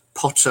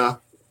Potter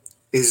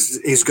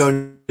is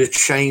going to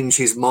change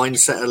his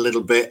mindset a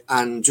little bit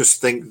and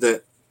just think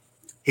that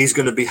he's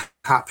going to be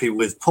happy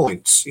with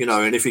points,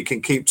 and if he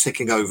can keep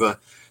ticking over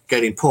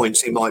getting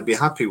points, he might be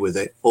happy with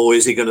it. Or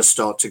is he going to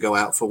start to go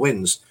out for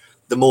wins?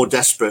 The more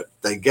desperate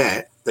they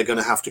get, they're going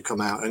to have to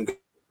come out and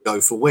go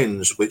for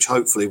wins, which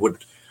hopefully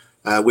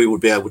we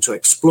would be able to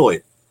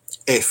exploit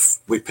if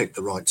we pick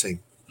the right team.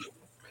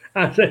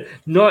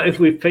 Not if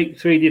we pick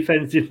 3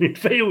 defensive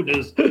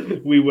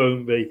midfielders, we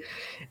won't be.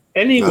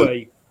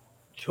 Anyway,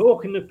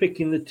 talking of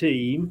picking the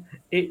team,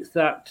 it's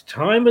that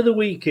time of the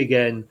week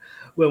again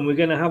when we're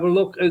going to have a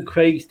look at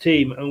Craig's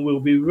team, and we'll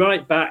be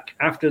right back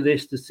after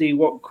this to see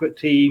what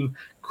team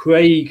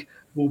Craig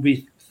will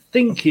be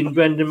thinking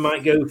Brendan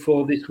might go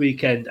for this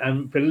weekend.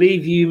 And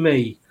believe you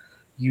me,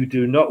 you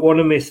do not want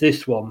to miss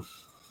this one.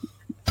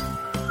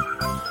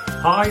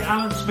 Hi,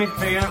 Alan Smith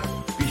here.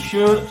 Be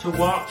sure to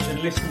watch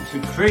and listen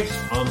to Chris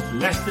on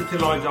Leicester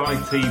Till I Die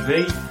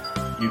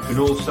TV. You can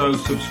also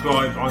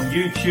subscribe on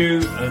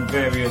YouTube and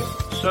various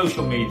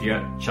social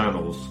media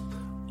channels.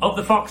 Up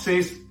the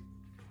Foxes!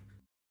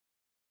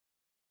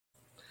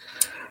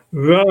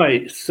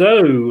 Right,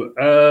 so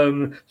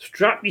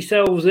strap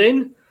yourselves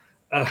in.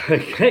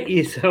 Get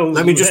yourselves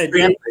Let me just ready.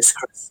 preempt this,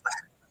 Chris.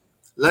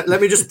 Let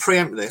me just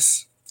preempt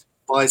this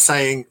by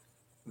saying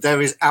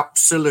there is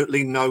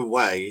absolutely no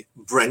way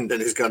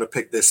Brendan is going to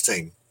pick this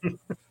team.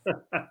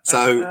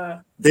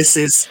 So this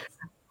is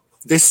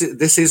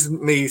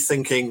me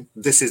thinking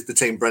this is the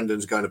team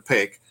Brendan's going to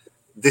pick.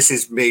 This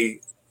is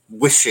me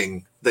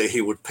wishing that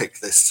he would pick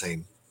this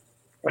team.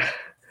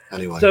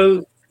 Anyway,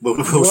 so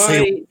we'll see what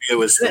the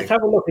viewers think. Let's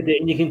have a look at it,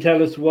 and you can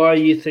tell us why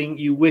you think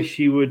you wish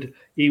he would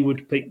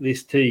pick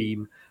this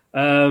team.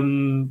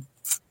 So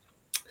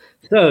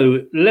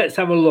let's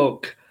have a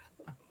look.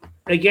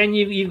 Again,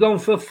 you've gone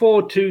for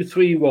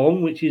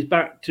 4-2-3-1, which is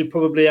back to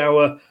probably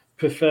our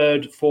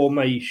preferred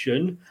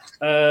formation.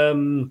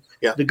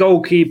 The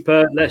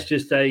goalkeeper, let's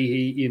just say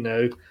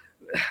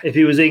if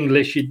he was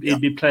English, he'd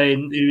be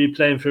playing. He'd be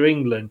playing for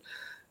England.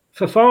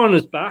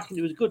 Fofana's back, and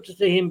it was good to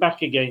see him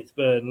back against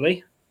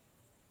Burnley.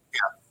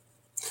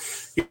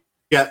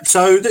 Yeah.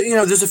 So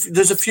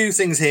there's a few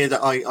things here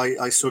that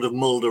I sort of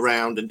mulled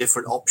around and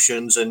different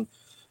options, and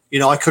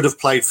I could have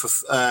played for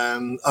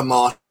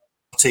Amartey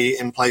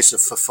in place of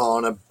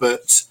Fofana,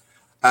 but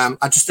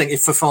I just think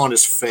if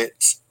Fofana's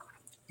fit,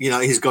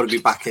 he's got to be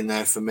back in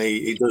there for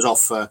me. He does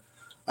offer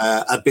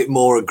a bit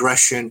more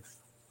aggression.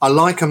 I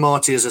like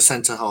Amartey as a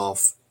centre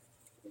half.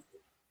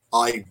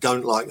 I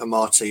don't like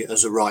Amartey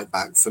as a right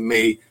back. For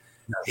me,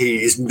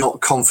 he is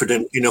not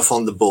confident enough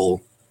on the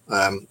ball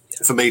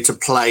for me to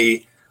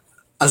play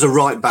as a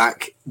right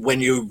back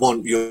when you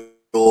want your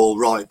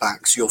right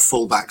backs, your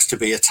full backs to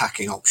be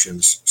attacking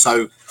options.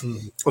 So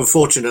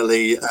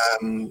unfortunately,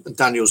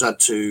 Daniels had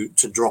to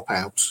drop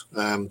out.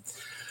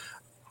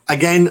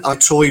 Again, I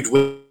toyed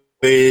with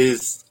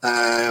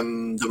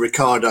the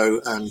Ricardo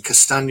and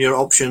Castagna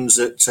options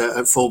at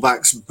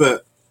fullbacks,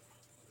 but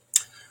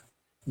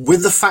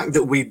with the fact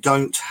that we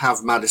don't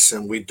have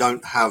Maddison, we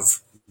don't have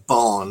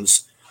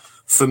Barnes,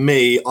 for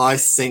me, I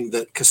think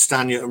that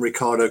Castagna and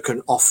Ricardo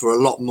can offer a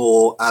lot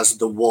more as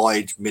the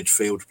wide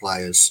midfield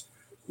players,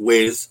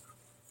 with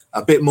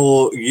a bit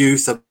more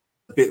youth, a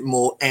bit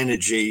more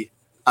energy,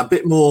 a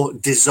bit more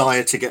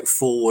desire to get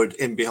forward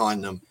in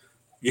behind them.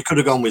 You could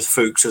have gone with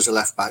Fuchs as a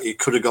left back. You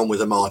could have gone with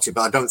Amartey,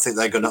 but I don't think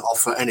they're going to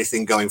offer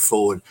anything going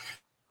forward.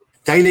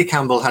 Daley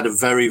Campbell had a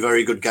very,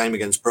 very good game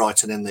against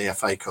Brighton in the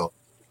FA Cup.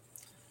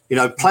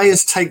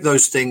 Players take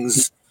those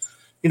things,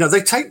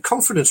 they take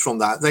confidence from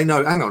that. They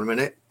know, hang on a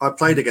minute, I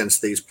played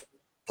against these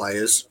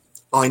players.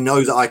 I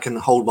know that I can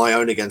hold my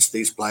own against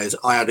these players.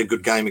 I had a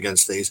good game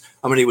against these.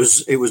 I mean, it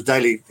was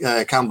Daley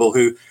Campbell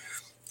who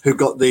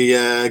won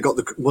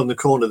the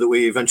corner that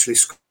we eventually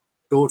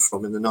scored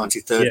from in the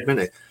 93rd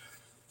minute.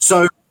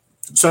 So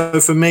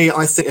for me,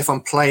 I think if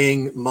I'm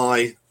playing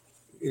my,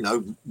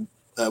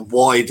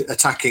 wide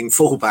attacking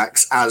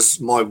fullbacks as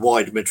my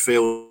wide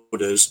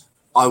midfielders,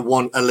 I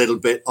want a little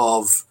bit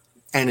of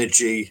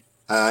energy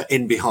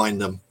in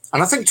behind them.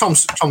 And I think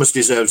Thomas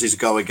deserves his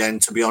go again,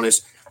 to be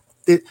honest.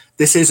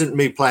 This isn't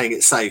me playing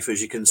it safe,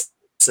 as you can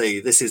see.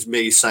 This is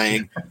me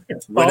saying,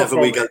 whenever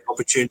we get an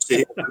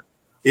opportunity,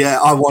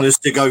 I want us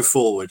to go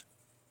forward.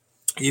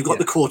 You've got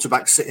the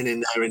quarterback sitting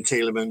in there in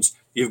Tielemans.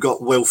 You've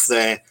got Wilf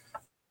there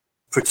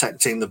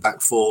protecting the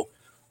back four.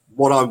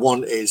 What I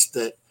want is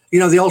that,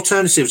 the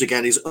alternatives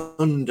again is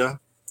Under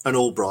and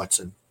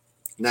Albrighton.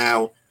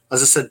 Now,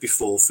 as I said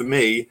before, for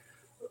me,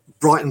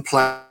 Brighton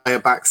play a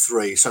back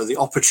three, so the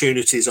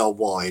opportunities are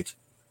wide.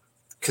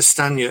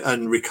 Castagna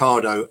and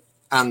Ricardo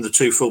and the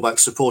two fullbacks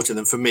supporting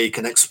them, for me,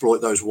 can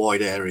exploit those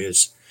wide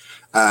areas.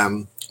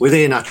 With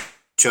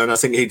Iheanacho, and I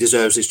think he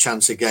deserves his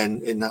chance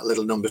again in that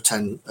little number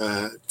 10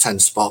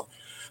 spot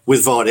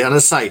with Vardy. And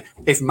as I say,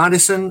 if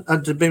Maddison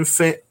had been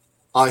fit,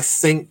 I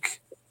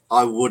think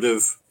I would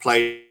have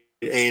played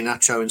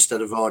Iheanacho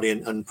instead of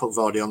Vardy and put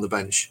Vardy on the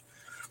bench.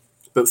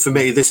 But for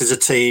me, this is a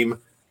team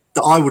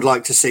that I would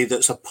like to see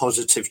that's a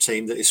positive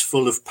team, that is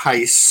full of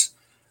pace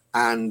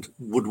and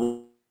would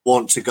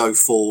want to go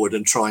forward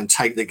and try and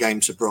take the game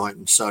to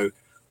Brighton. So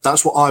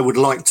that's what I would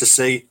like to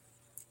see.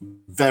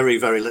 Very,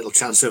 very little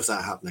chance of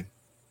that happening.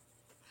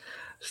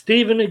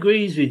 Stephen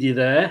agrees with you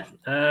there.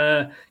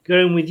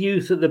 Going with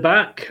youth at the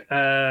back.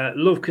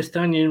 Love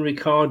Castagna and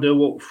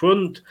Ricardo up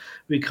front.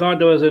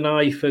 Ricardo has an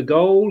eye for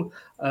goal.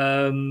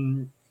 I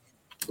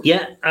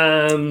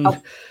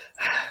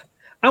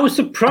was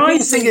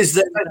surprised. The thing is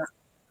that...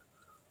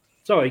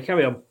 Sorry,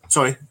 carry on.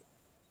 Sorry.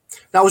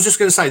 I was just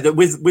going to say that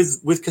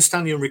with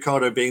Castagna and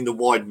Ricardo being the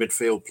wide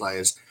midfield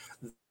players,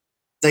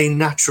 they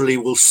naturally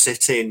will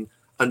sit in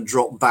and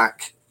drop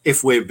back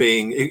if we're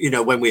being,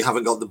 when we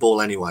haven't got the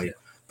ball anyway. Yeah.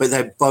 But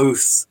they're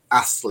both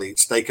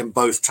athletes. They can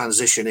both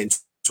transition into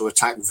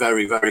attack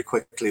very, very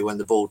quickly when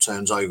the ball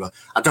turns over.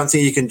 I don't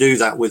think you can do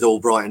that with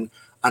Albrighton,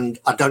 and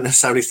I don't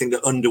necessarily think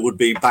that Under would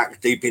be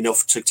back deep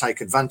enough to take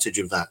advantage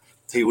of that.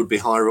 He would be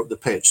higher up the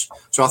pitch.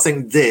 So I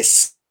think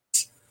this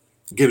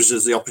gives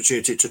us the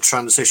opportunity to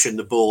transition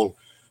the ball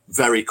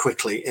very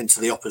quickly into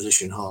the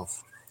opposition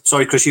half.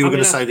 Sorry, Chris, you were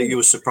going to say that you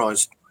were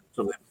surprised.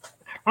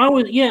 I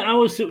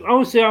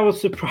was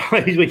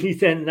surprised when you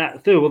sent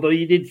that through, although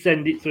you did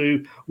send it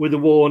through with a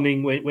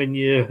warning when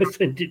you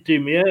sent it to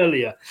me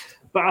earlier.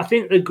 But I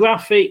think the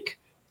graphic,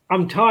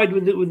 I'm tied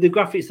with the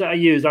graphics that I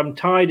use. I'm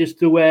tied as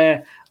to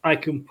where I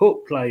can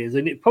put players,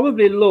 and it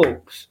probably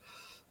looks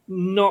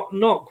not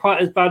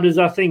quite as bad as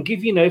I think.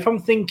 If I'm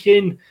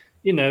thinking,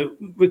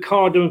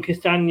 Ricardo and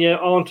Castagna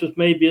aren't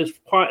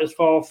quite as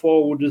far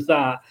forward as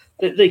that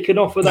they can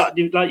offer that,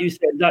 like you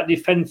said, that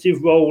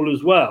defensive role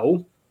as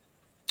well.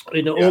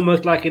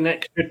 Almost like an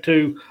extra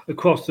two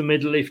across the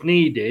middle if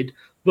needed,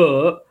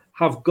 but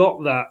have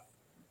got that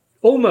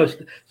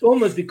it's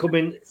almost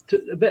becoming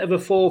a bit of a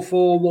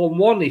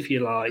 4-4-1-1, if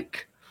you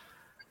like.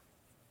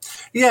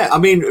 Yeah,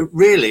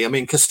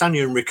 really,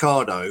 Castagna and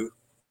Ricardo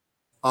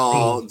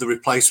are the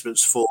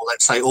replacements for,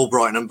 let's say,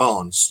 Albrighton and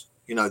Barnes.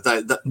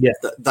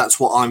 That's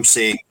what I'm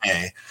seeing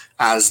there,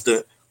 as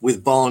that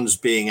with Barnes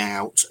being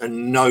out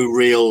and no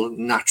real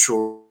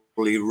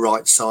naturally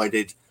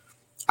right-sided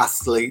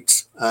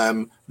athlete,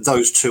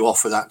 those two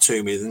offer that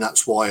to me, and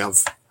that's why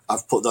I've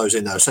put those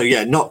in there. So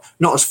yeah, not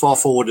as far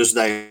forward as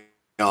they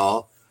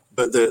are,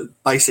 but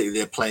basically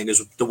they're playing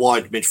as the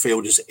wide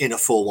midfielders in a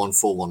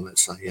 4-1-4-1,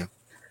 let's say. Yeah.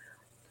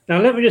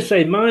 Now let me just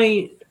say,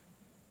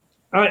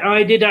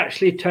 I did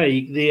actually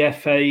take the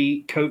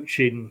FA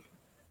coaching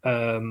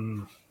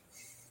badge,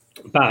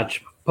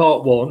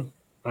 part 1.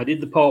 I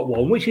did the part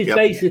 1, which is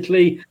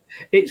basically,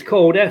 it's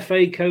called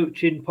FA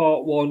Coaching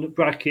Part 1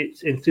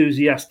 brackets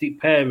enthusiastic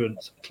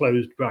parents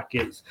closed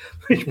brackets,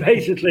 which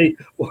basically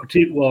what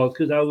it was,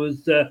 because I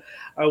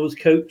was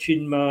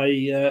coaching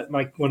my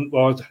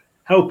was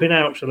helping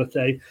out, shall I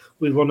say,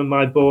 with one of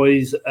my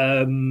boys'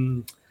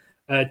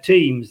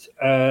 teams,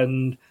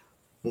 and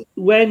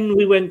when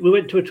we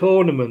went to a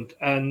tournament,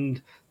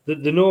 and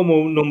the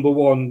normal number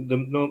 1, the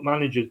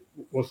manager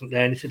wasn't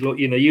there, and he said, look,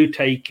 you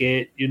take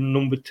it, you're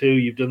number 2,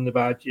 you've done the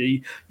badge,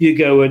 you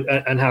go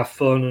and have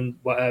fun and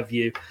what have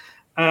you.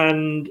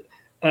 And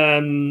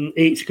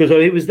it's because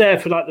he was there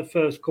for like the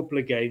first couple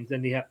of games,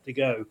 then he had to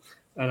go,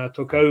 and I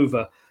took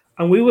over,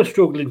 and we were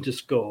struggling to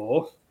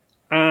score,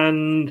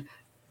 and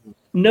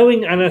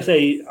knowing, and I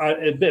say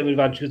a bit of an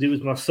advantage because it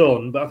was my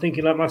son, but I'm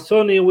thinking like my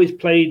son, he always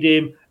played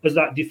him as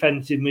that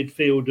defensive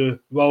midfielder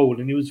role,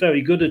 and he was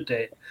very good at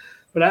it.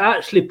 But I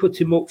actually put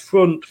him up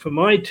front for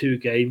my 2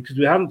 games because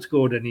we hadn't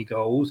scored any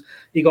goals.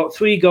 He got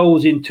 3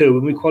 goals in 2,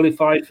 and we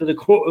qualified for the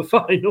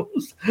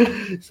quarterfinals.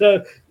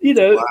 So,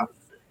 wow.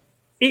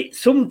 It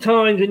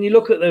sometimes when you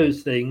look at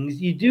those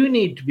things, you do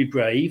need to be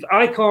brave.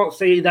 I can't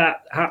see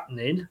that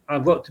happening.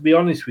 I've got to be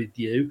honest with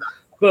you.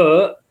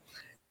 But,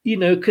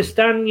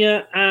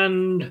 Castagna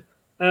and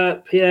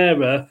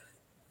Piera,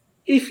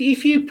 if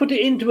you put it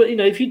into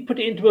if you put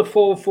it into a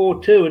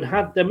 4-4-2 and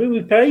had them,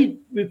 we played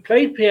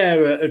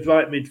Piera at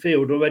right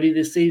midfield already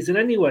this season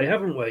anyway,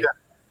 haven't we?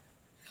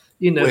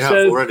 Yeah. We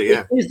have already,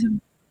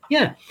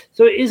 yeah.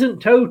 So it isn't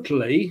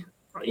totally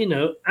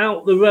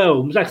out the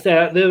realms. Like I say,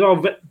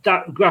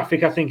 that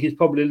graphic I think is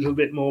probably a little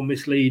bit more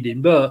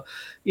misleading, but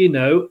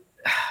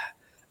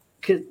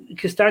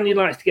Castagna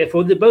likes to get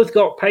forward. They both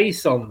got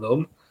pace on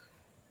them.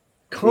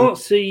 Can't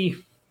see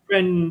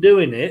Brendan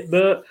doing it,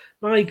 but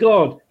my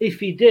God, if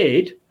he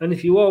did, and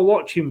if you are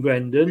watching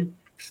Brendan,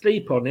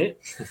 sleep on it.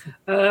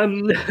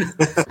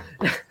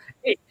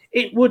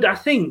 It would, I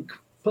think,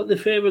 put the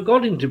fear of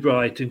God into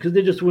Brighton because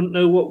they just wouldn't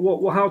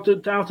know how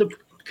to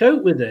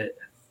cope with it.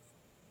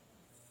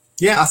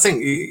 Yeah, I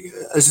think,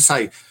 as I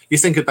say, you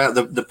think about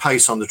the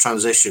pace on the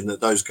transition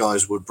that those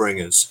guys would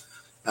bring us.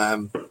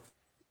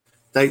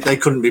 They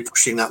couldn't be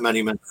pushing that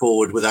many men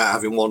forward without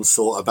having one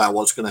thought about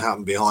what's going to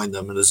happen behind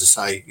them. And as I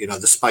say,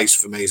 the space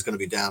for me is going to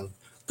be down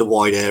the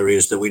wide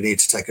areas that we need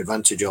to take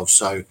advantage of.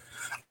 So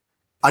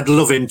I'd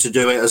love him to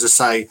do it. As I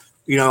say,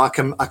 I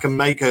can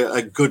make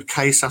a good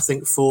case, I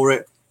think, for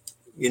it.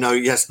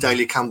 Yes,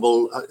 Daley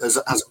Campbell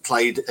hasn't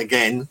played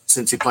again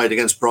since he played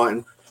against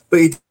Brighton, but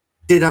he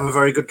did have a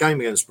very good game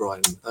against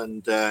Brighton.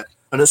 And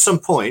at some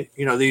point,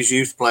 these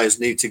youth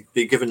players need to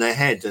be given their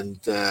head. And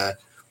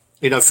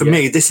for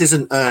me, this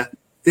isn't a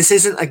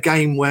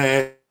game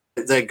where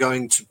they're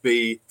going to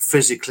be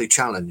physically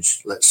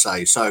challenged, let's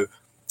say. So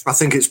I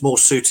think it's more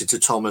suited to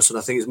Thomas, and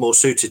I think it's more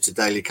suited to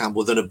Daley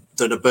Campbell than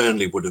a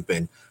Burnley would have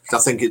been. I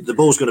think the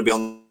ball's going to be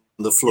on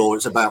the floor.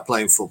 It's about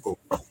playing football.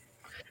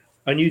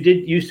 And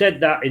you said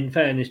that in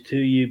fairness to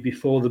you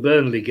before the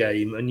Burnley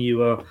game, and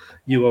you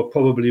are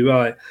probably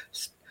right.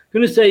 I'm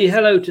going to say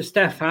hello to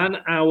Stefan,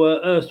 our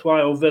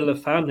erstwhile Villa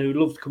fan who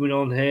loves coming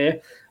on here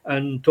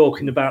and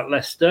talking about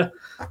Leicester.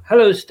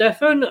 Hello,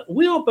 Stefan.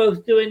 We are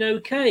both doing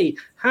okay.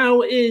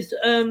 How is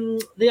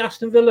the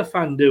Aston Villa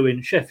fan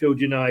doing?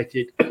 Sheffield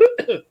United.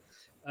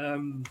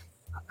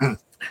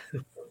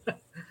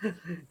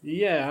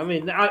 Yeah, I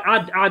mean,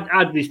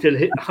 I'd be still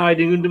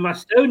hiding under my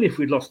stone if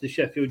we'd lost to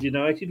Sheffield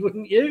United,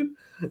 wouldn't you?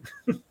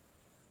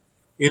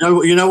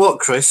 You know what,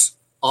 Chris?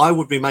 I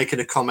would be making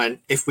a comment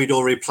if we'd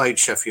already played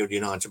Sheffield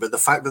United, but the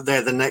fact that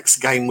they're the next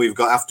game we've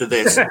got after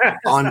this,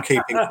 I'm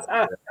keeping.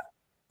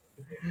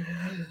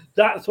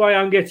 That's why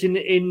I'm getting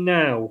in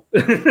now.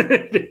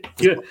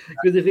 Because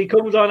if he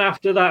comes on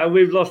after that and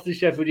we've lost to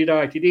Sheffield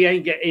United, he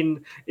ain't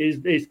getting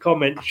his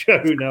comment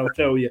shown, I'll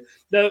tell you.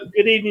 No,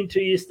 good evening to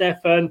you,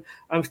 Stefan.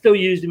 I'm still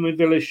using my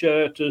Villa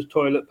shirt as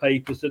toilet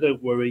paper, so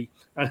don't worry.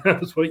 And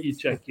that's what you're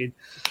checking.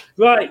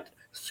 Right.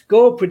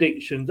 Score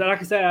predictions.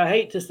 Like I say, I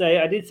hate to say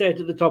it, I did say it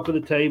at the top of the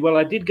table.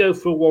 I did go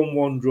for a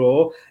 1-1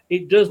 draw.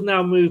 It does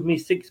now move me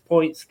 6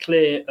 points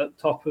clear at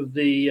top of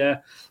the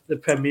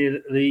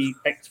Premier League,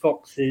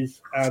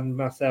 X-Foxes and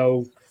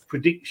myself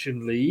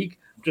prediction league.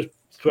 Just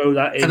throw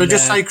that in. Can I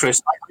just say,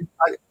 Chris,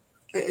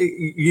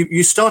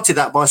 you started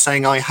that by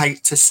saying I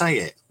hate to say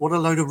it. What a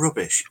load of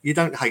rubbish. You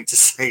don't hate to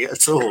say it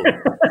at all.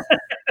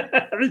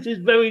 This is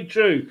very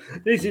true.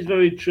 This is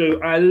very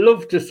true. I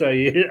love to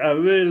say it. I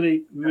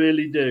really,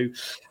 really do.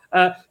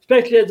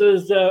 Especially as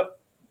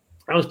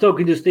I was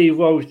talking to Steve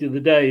Walsh the other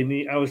day,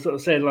 and I was sort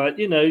of saying, like,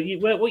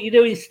 what you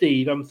doing,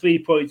 Steve? I'm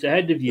 3 points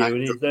ahead of you.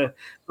 And he's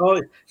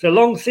it's a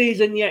long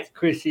season yet,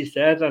 Chris, he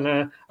said. And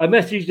I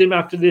messaged him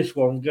after this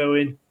one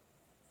going,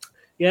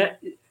 yeah,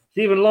 it's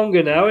even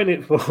longer now, isn't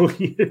it, for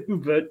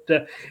you?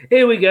 But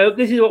here we go.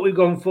 This is what we've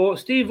gone for.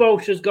 Steve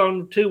Walsh has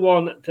gone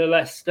 2-1 to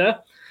Leicester.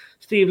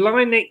 Steve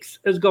Lynix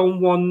has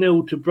gone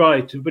 1-0 to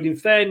Brighton. But in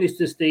fairness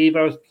to Steve,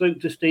 I spoke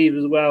to Steve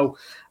as well,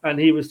 and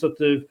he was sort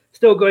of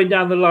still going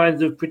down the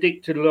lines of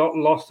predicted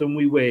loss and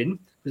we win,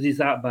 because he's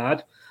that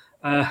bad.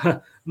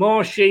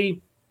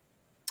 Marshy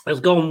has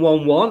gone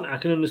 1-1. I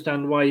can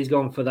understand why he's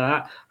gone for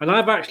that. And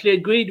I've actually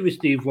agreed with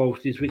Steve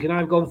Walsh this week, and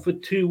I've gone for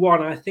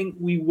 2-1. I think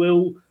we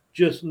will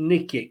just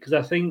nick it, because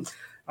I think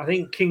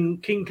King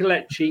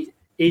Kelechi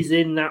is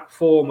in that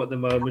form at the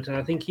moment, and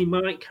I think he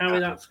might carry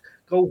that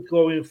goal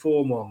scoring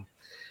form on.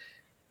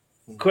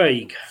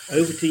 Craig,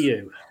 over to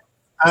you.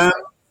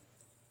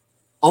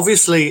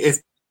 Obviously,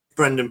 if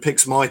Brendan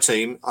picks my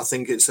team, I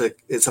think it's a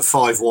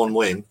 5-1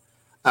 win.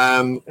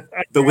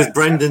 But with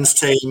Brendan's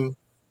team,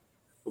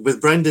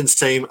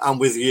 and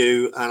with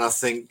you, and I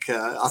think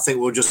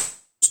we'll just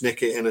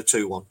nick it in a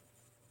 2-1.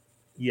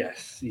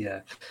 Yes, yeah.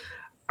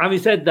 Having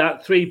said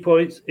that, 3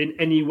 points in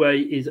any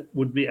way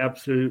would be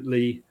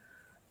absolutely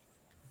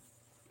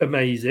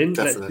amazing.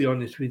 Definitely. Let's be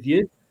honest with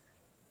you.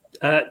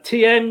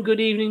 TM, good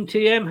evening,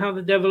 TM. How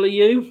the devil are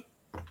you?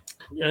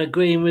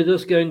 Agreeing with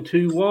us, going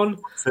 2-1.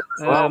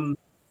 The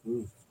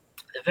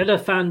Villa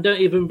fan, don't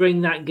even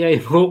bring that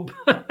game up.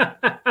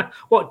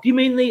 What do you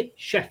mean, the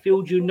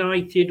Sheffield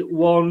United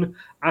 1,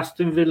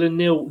 Aston Villa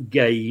 0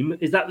 game?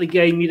 Is that the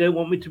game you don't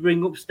want me to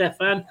bring up,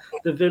 Stefan?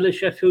 The Villa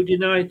Sheffield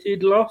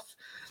United loss?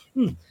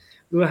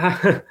 We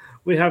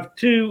have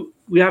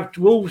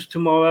Wolves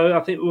tomorrow.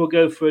 I think we'll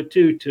go for a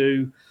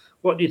 2-2.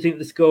 What do you think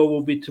the score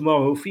will be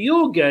tomorrow? For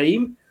your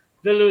game,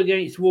 Villa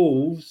against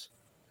Wolves,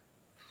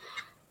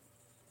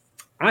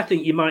 I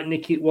think you might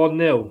nick it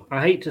 1-0.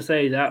 I hate to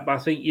say that, but I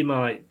think you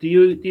might. Do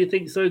you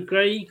think so,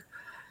 Craig?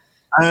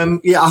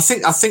 Yeah, I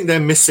think they're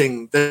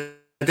missing. They're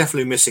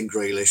definitely missing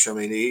Grealish. I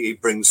mean, he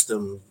brings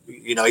them.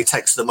 He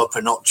takes them up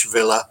a notch.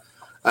 Villa.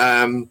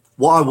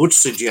 What I would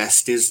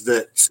suggest is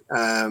that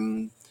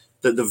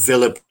that the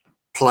Villa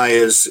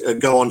players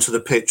go onto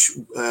the pitch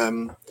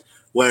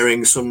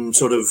wearing some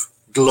sort of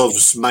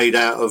gloves made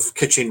out of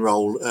kitchen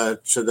roll,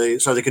 so they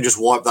can just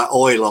wipe that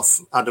oil off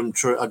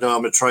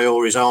Adama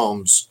Traore's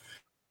arms.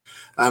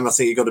 I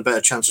think you've got a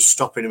better chance of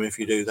stopping him if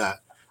you do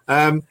that.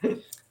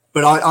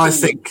 But I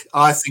think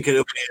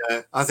it'll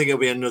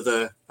be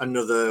another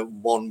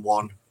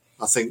 1-1.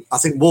 I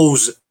think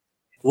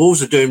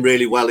Wolves are doing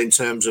really well in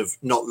terms of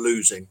not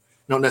losing,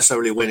 not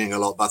necessarily winning a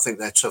lot, but I think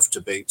they're tough to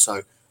beat.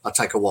 So I'll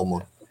take a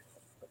 1-1.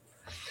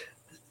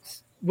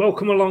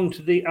 Welcome along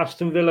to the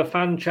Aston Villa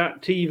Fan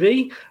Chat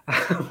TV.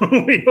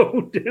 We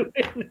all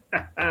doing.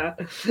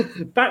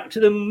 Back to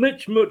the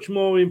much, much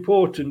more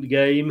important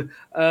game.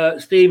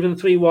 Stephen,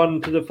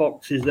 3-1 to the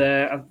Foxes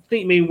there. I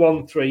think you mean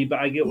 1-3, but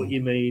I get what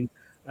you mean.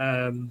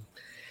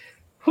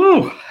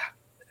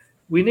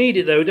 We need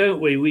it, though,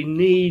 don't we? We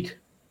need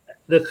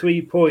the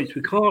 3 points.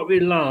 We can't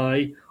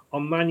rely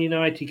on Man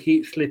United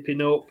keep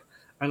slipping up.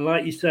 And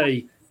like you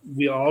say,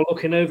 we are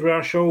looking over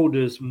our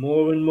shoulders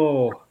more and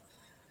more.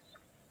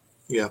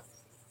 Yeah.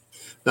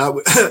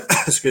 No,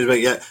 excuse me.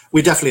 Yeah,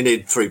 we definitely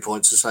need 3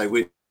 points to say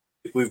we've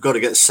got to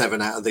get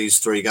 7 out of these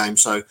 3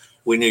 games. So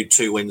we need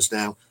 2 wins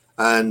now,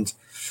 and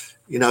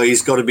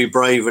he's got to be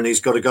brave and he's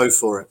got to go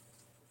for it.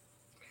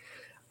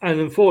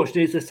 And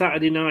unfortunately, it's a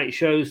Saturday night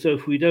show, so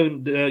if we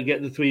don't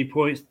get the 3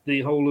 points,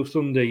 the whole of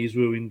Sunday is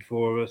ruined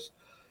for us.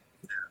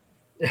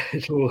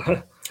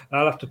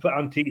 I'll have to put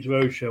Antiques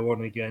Roadshow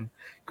on again.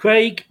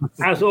 Craig,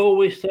 as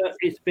always, sir,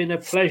 it's been a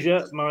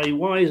pleasure. My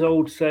wise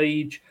old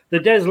sage, the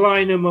Des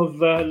Lynam of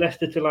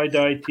Leicester Till I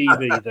Die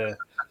TV there.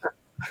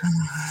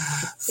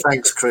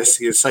 Thanks, Chris.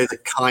 You say the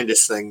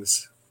kindest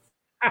things.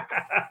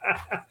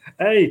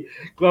 Hey,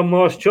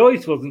 Grandma's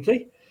choice, wasn't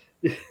he?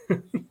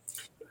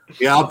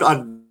 Yeah,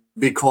 I'd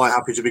be quite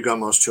happy to be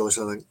Grandma's choice,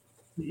 I think.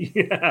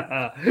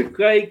 Yeah.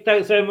 Craig,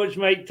 thanks so much,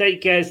 mate.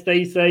 Take care,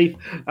 stay safe,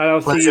 and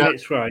I'll see you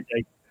next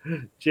Friday.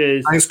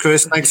 Cheers. Thanks,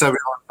 Chris. Thanks,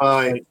 everyone.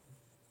 Bye.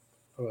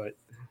 All right.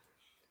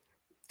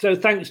 So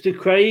thanks to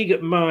Craig,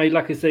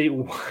 like I say,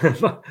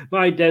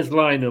 my Des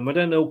Lynam. I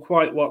don't know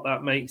quite what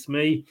that makes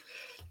me.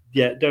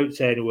 Yeah, don't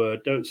say a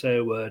word. Don't say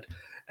a word.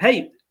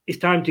 Hey, it's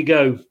time to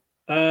go.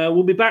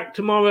 We'll be back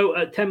tomorrow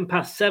at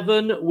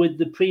 7:10 with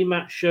the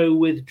pre-match show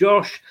with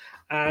Josh.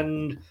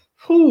 And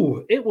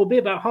it will be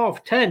about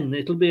 10:30.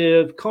 It'll be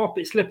a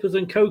carpet slippers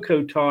and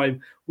cocoa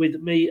time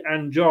with me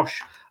and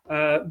Josh.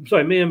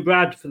 Me and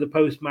Brad for the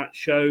post-match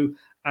show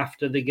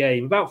after the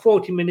game, about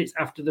 40 minutes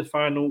after the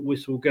final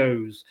whistle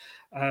goes.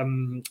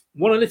 Want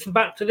to listen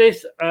back to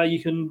this?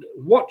 You can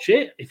watch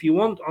it if you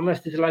want on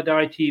Leicester Till I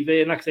Die TV.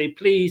 And like I say,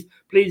 please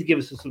give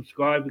us a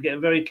subscribe. We're getting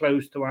very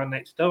close to our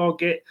next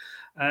target.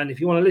 And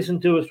if you want to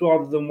listen to us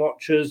rather than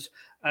watch us,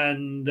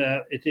 and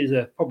it is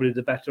probably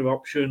the better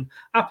option,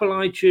 Apple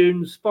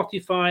iTunes,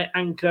 Spotify,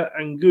 Anchor,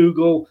 and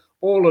Google,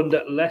 all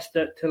under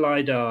Leicester Till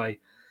I Die.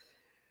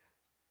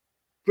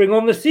 Bring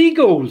on the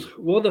Seagulls.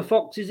 Will the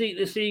Foxes eat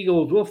the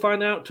Seagulls? We'll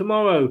find out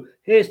tomorrow.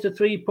 Here's to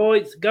 3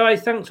 points.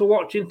 Guys, thanks for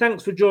watching.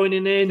 Thanks for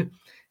joining in.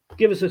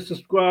 Give us a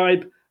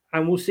subscribe,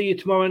 and we'll see you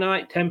tomorrow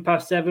night,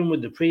 7:10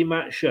 with the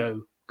pre-match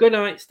show. Good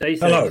night. Stay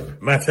safe. Hello,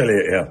 Matt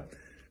Elliott here.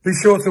 Be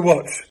sure to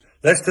watch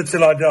Leicester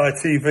Till I Die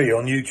TV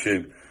on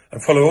YouTube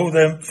and follow all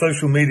them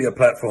social media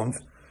platforms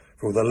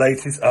for all the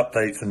latest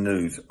updates and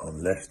news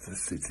on Leicester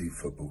City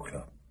Football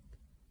Club.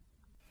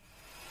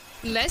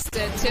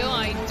 Leicester Till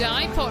I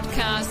Die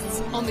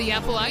podcasts on the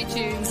Apple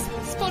iTunes,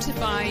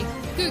 Spotify,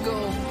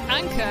 Google,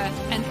 Anchor,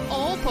 and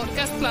all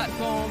podcast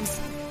platforms.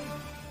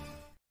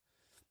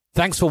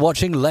 Thanks for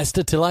watching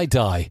Leicester Till I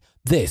Die.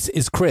 This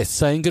is Chris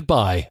saying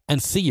goodbye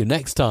and see you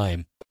next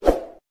time.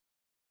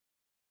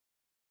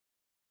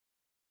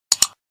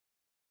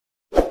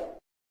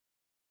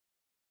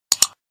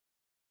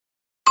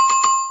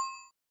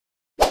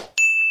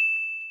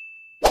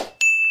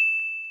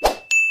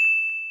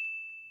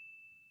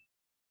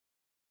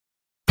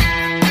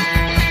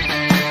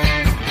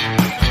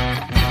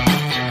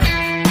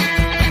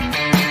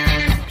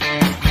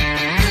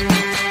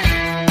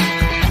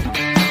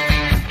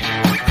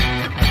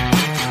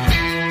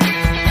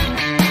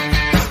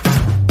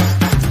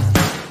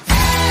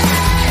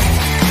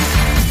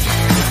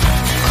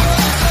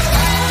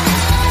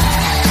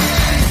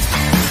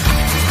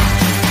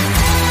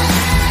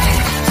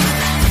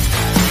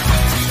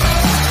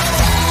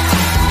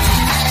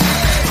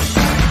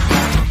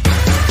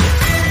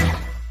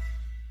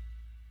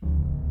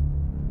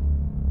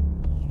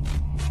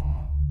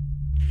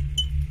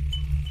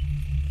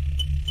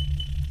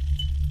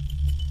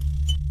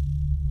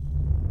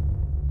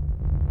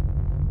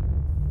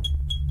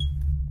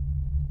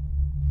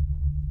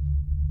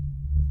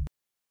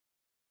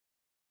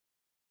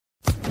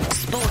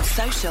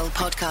 Social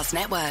Podcast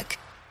Network.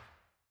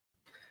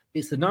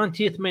 It's the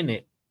 90th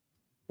minute.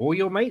 All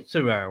your mates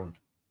around.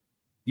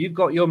 You've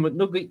got your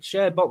McNugget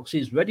share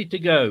boxes ready to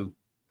go.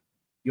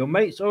 Your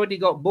mates already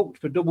got booked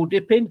for double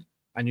dipping,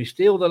 and you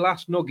steal the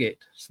last nugget,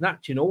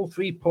 snatching all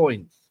 3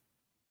 points.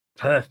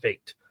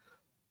 Perfect.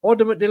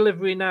 Order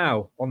McDelivery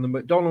now on the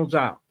McDonald's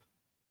app.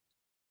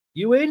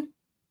 You in?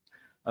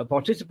 At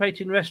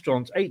participating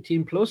restaurants,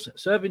 18 plus,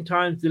 serving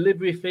times,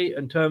 delivery fee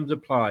and terms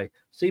apply.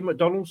 See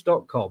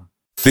mcdonalds.com.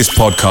 This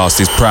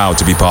podcast is proud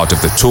to be part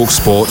of the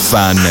TalkSport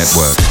Fan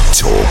Network.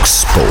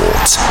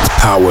 TalkSport.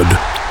 Powered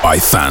by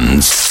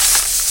fans.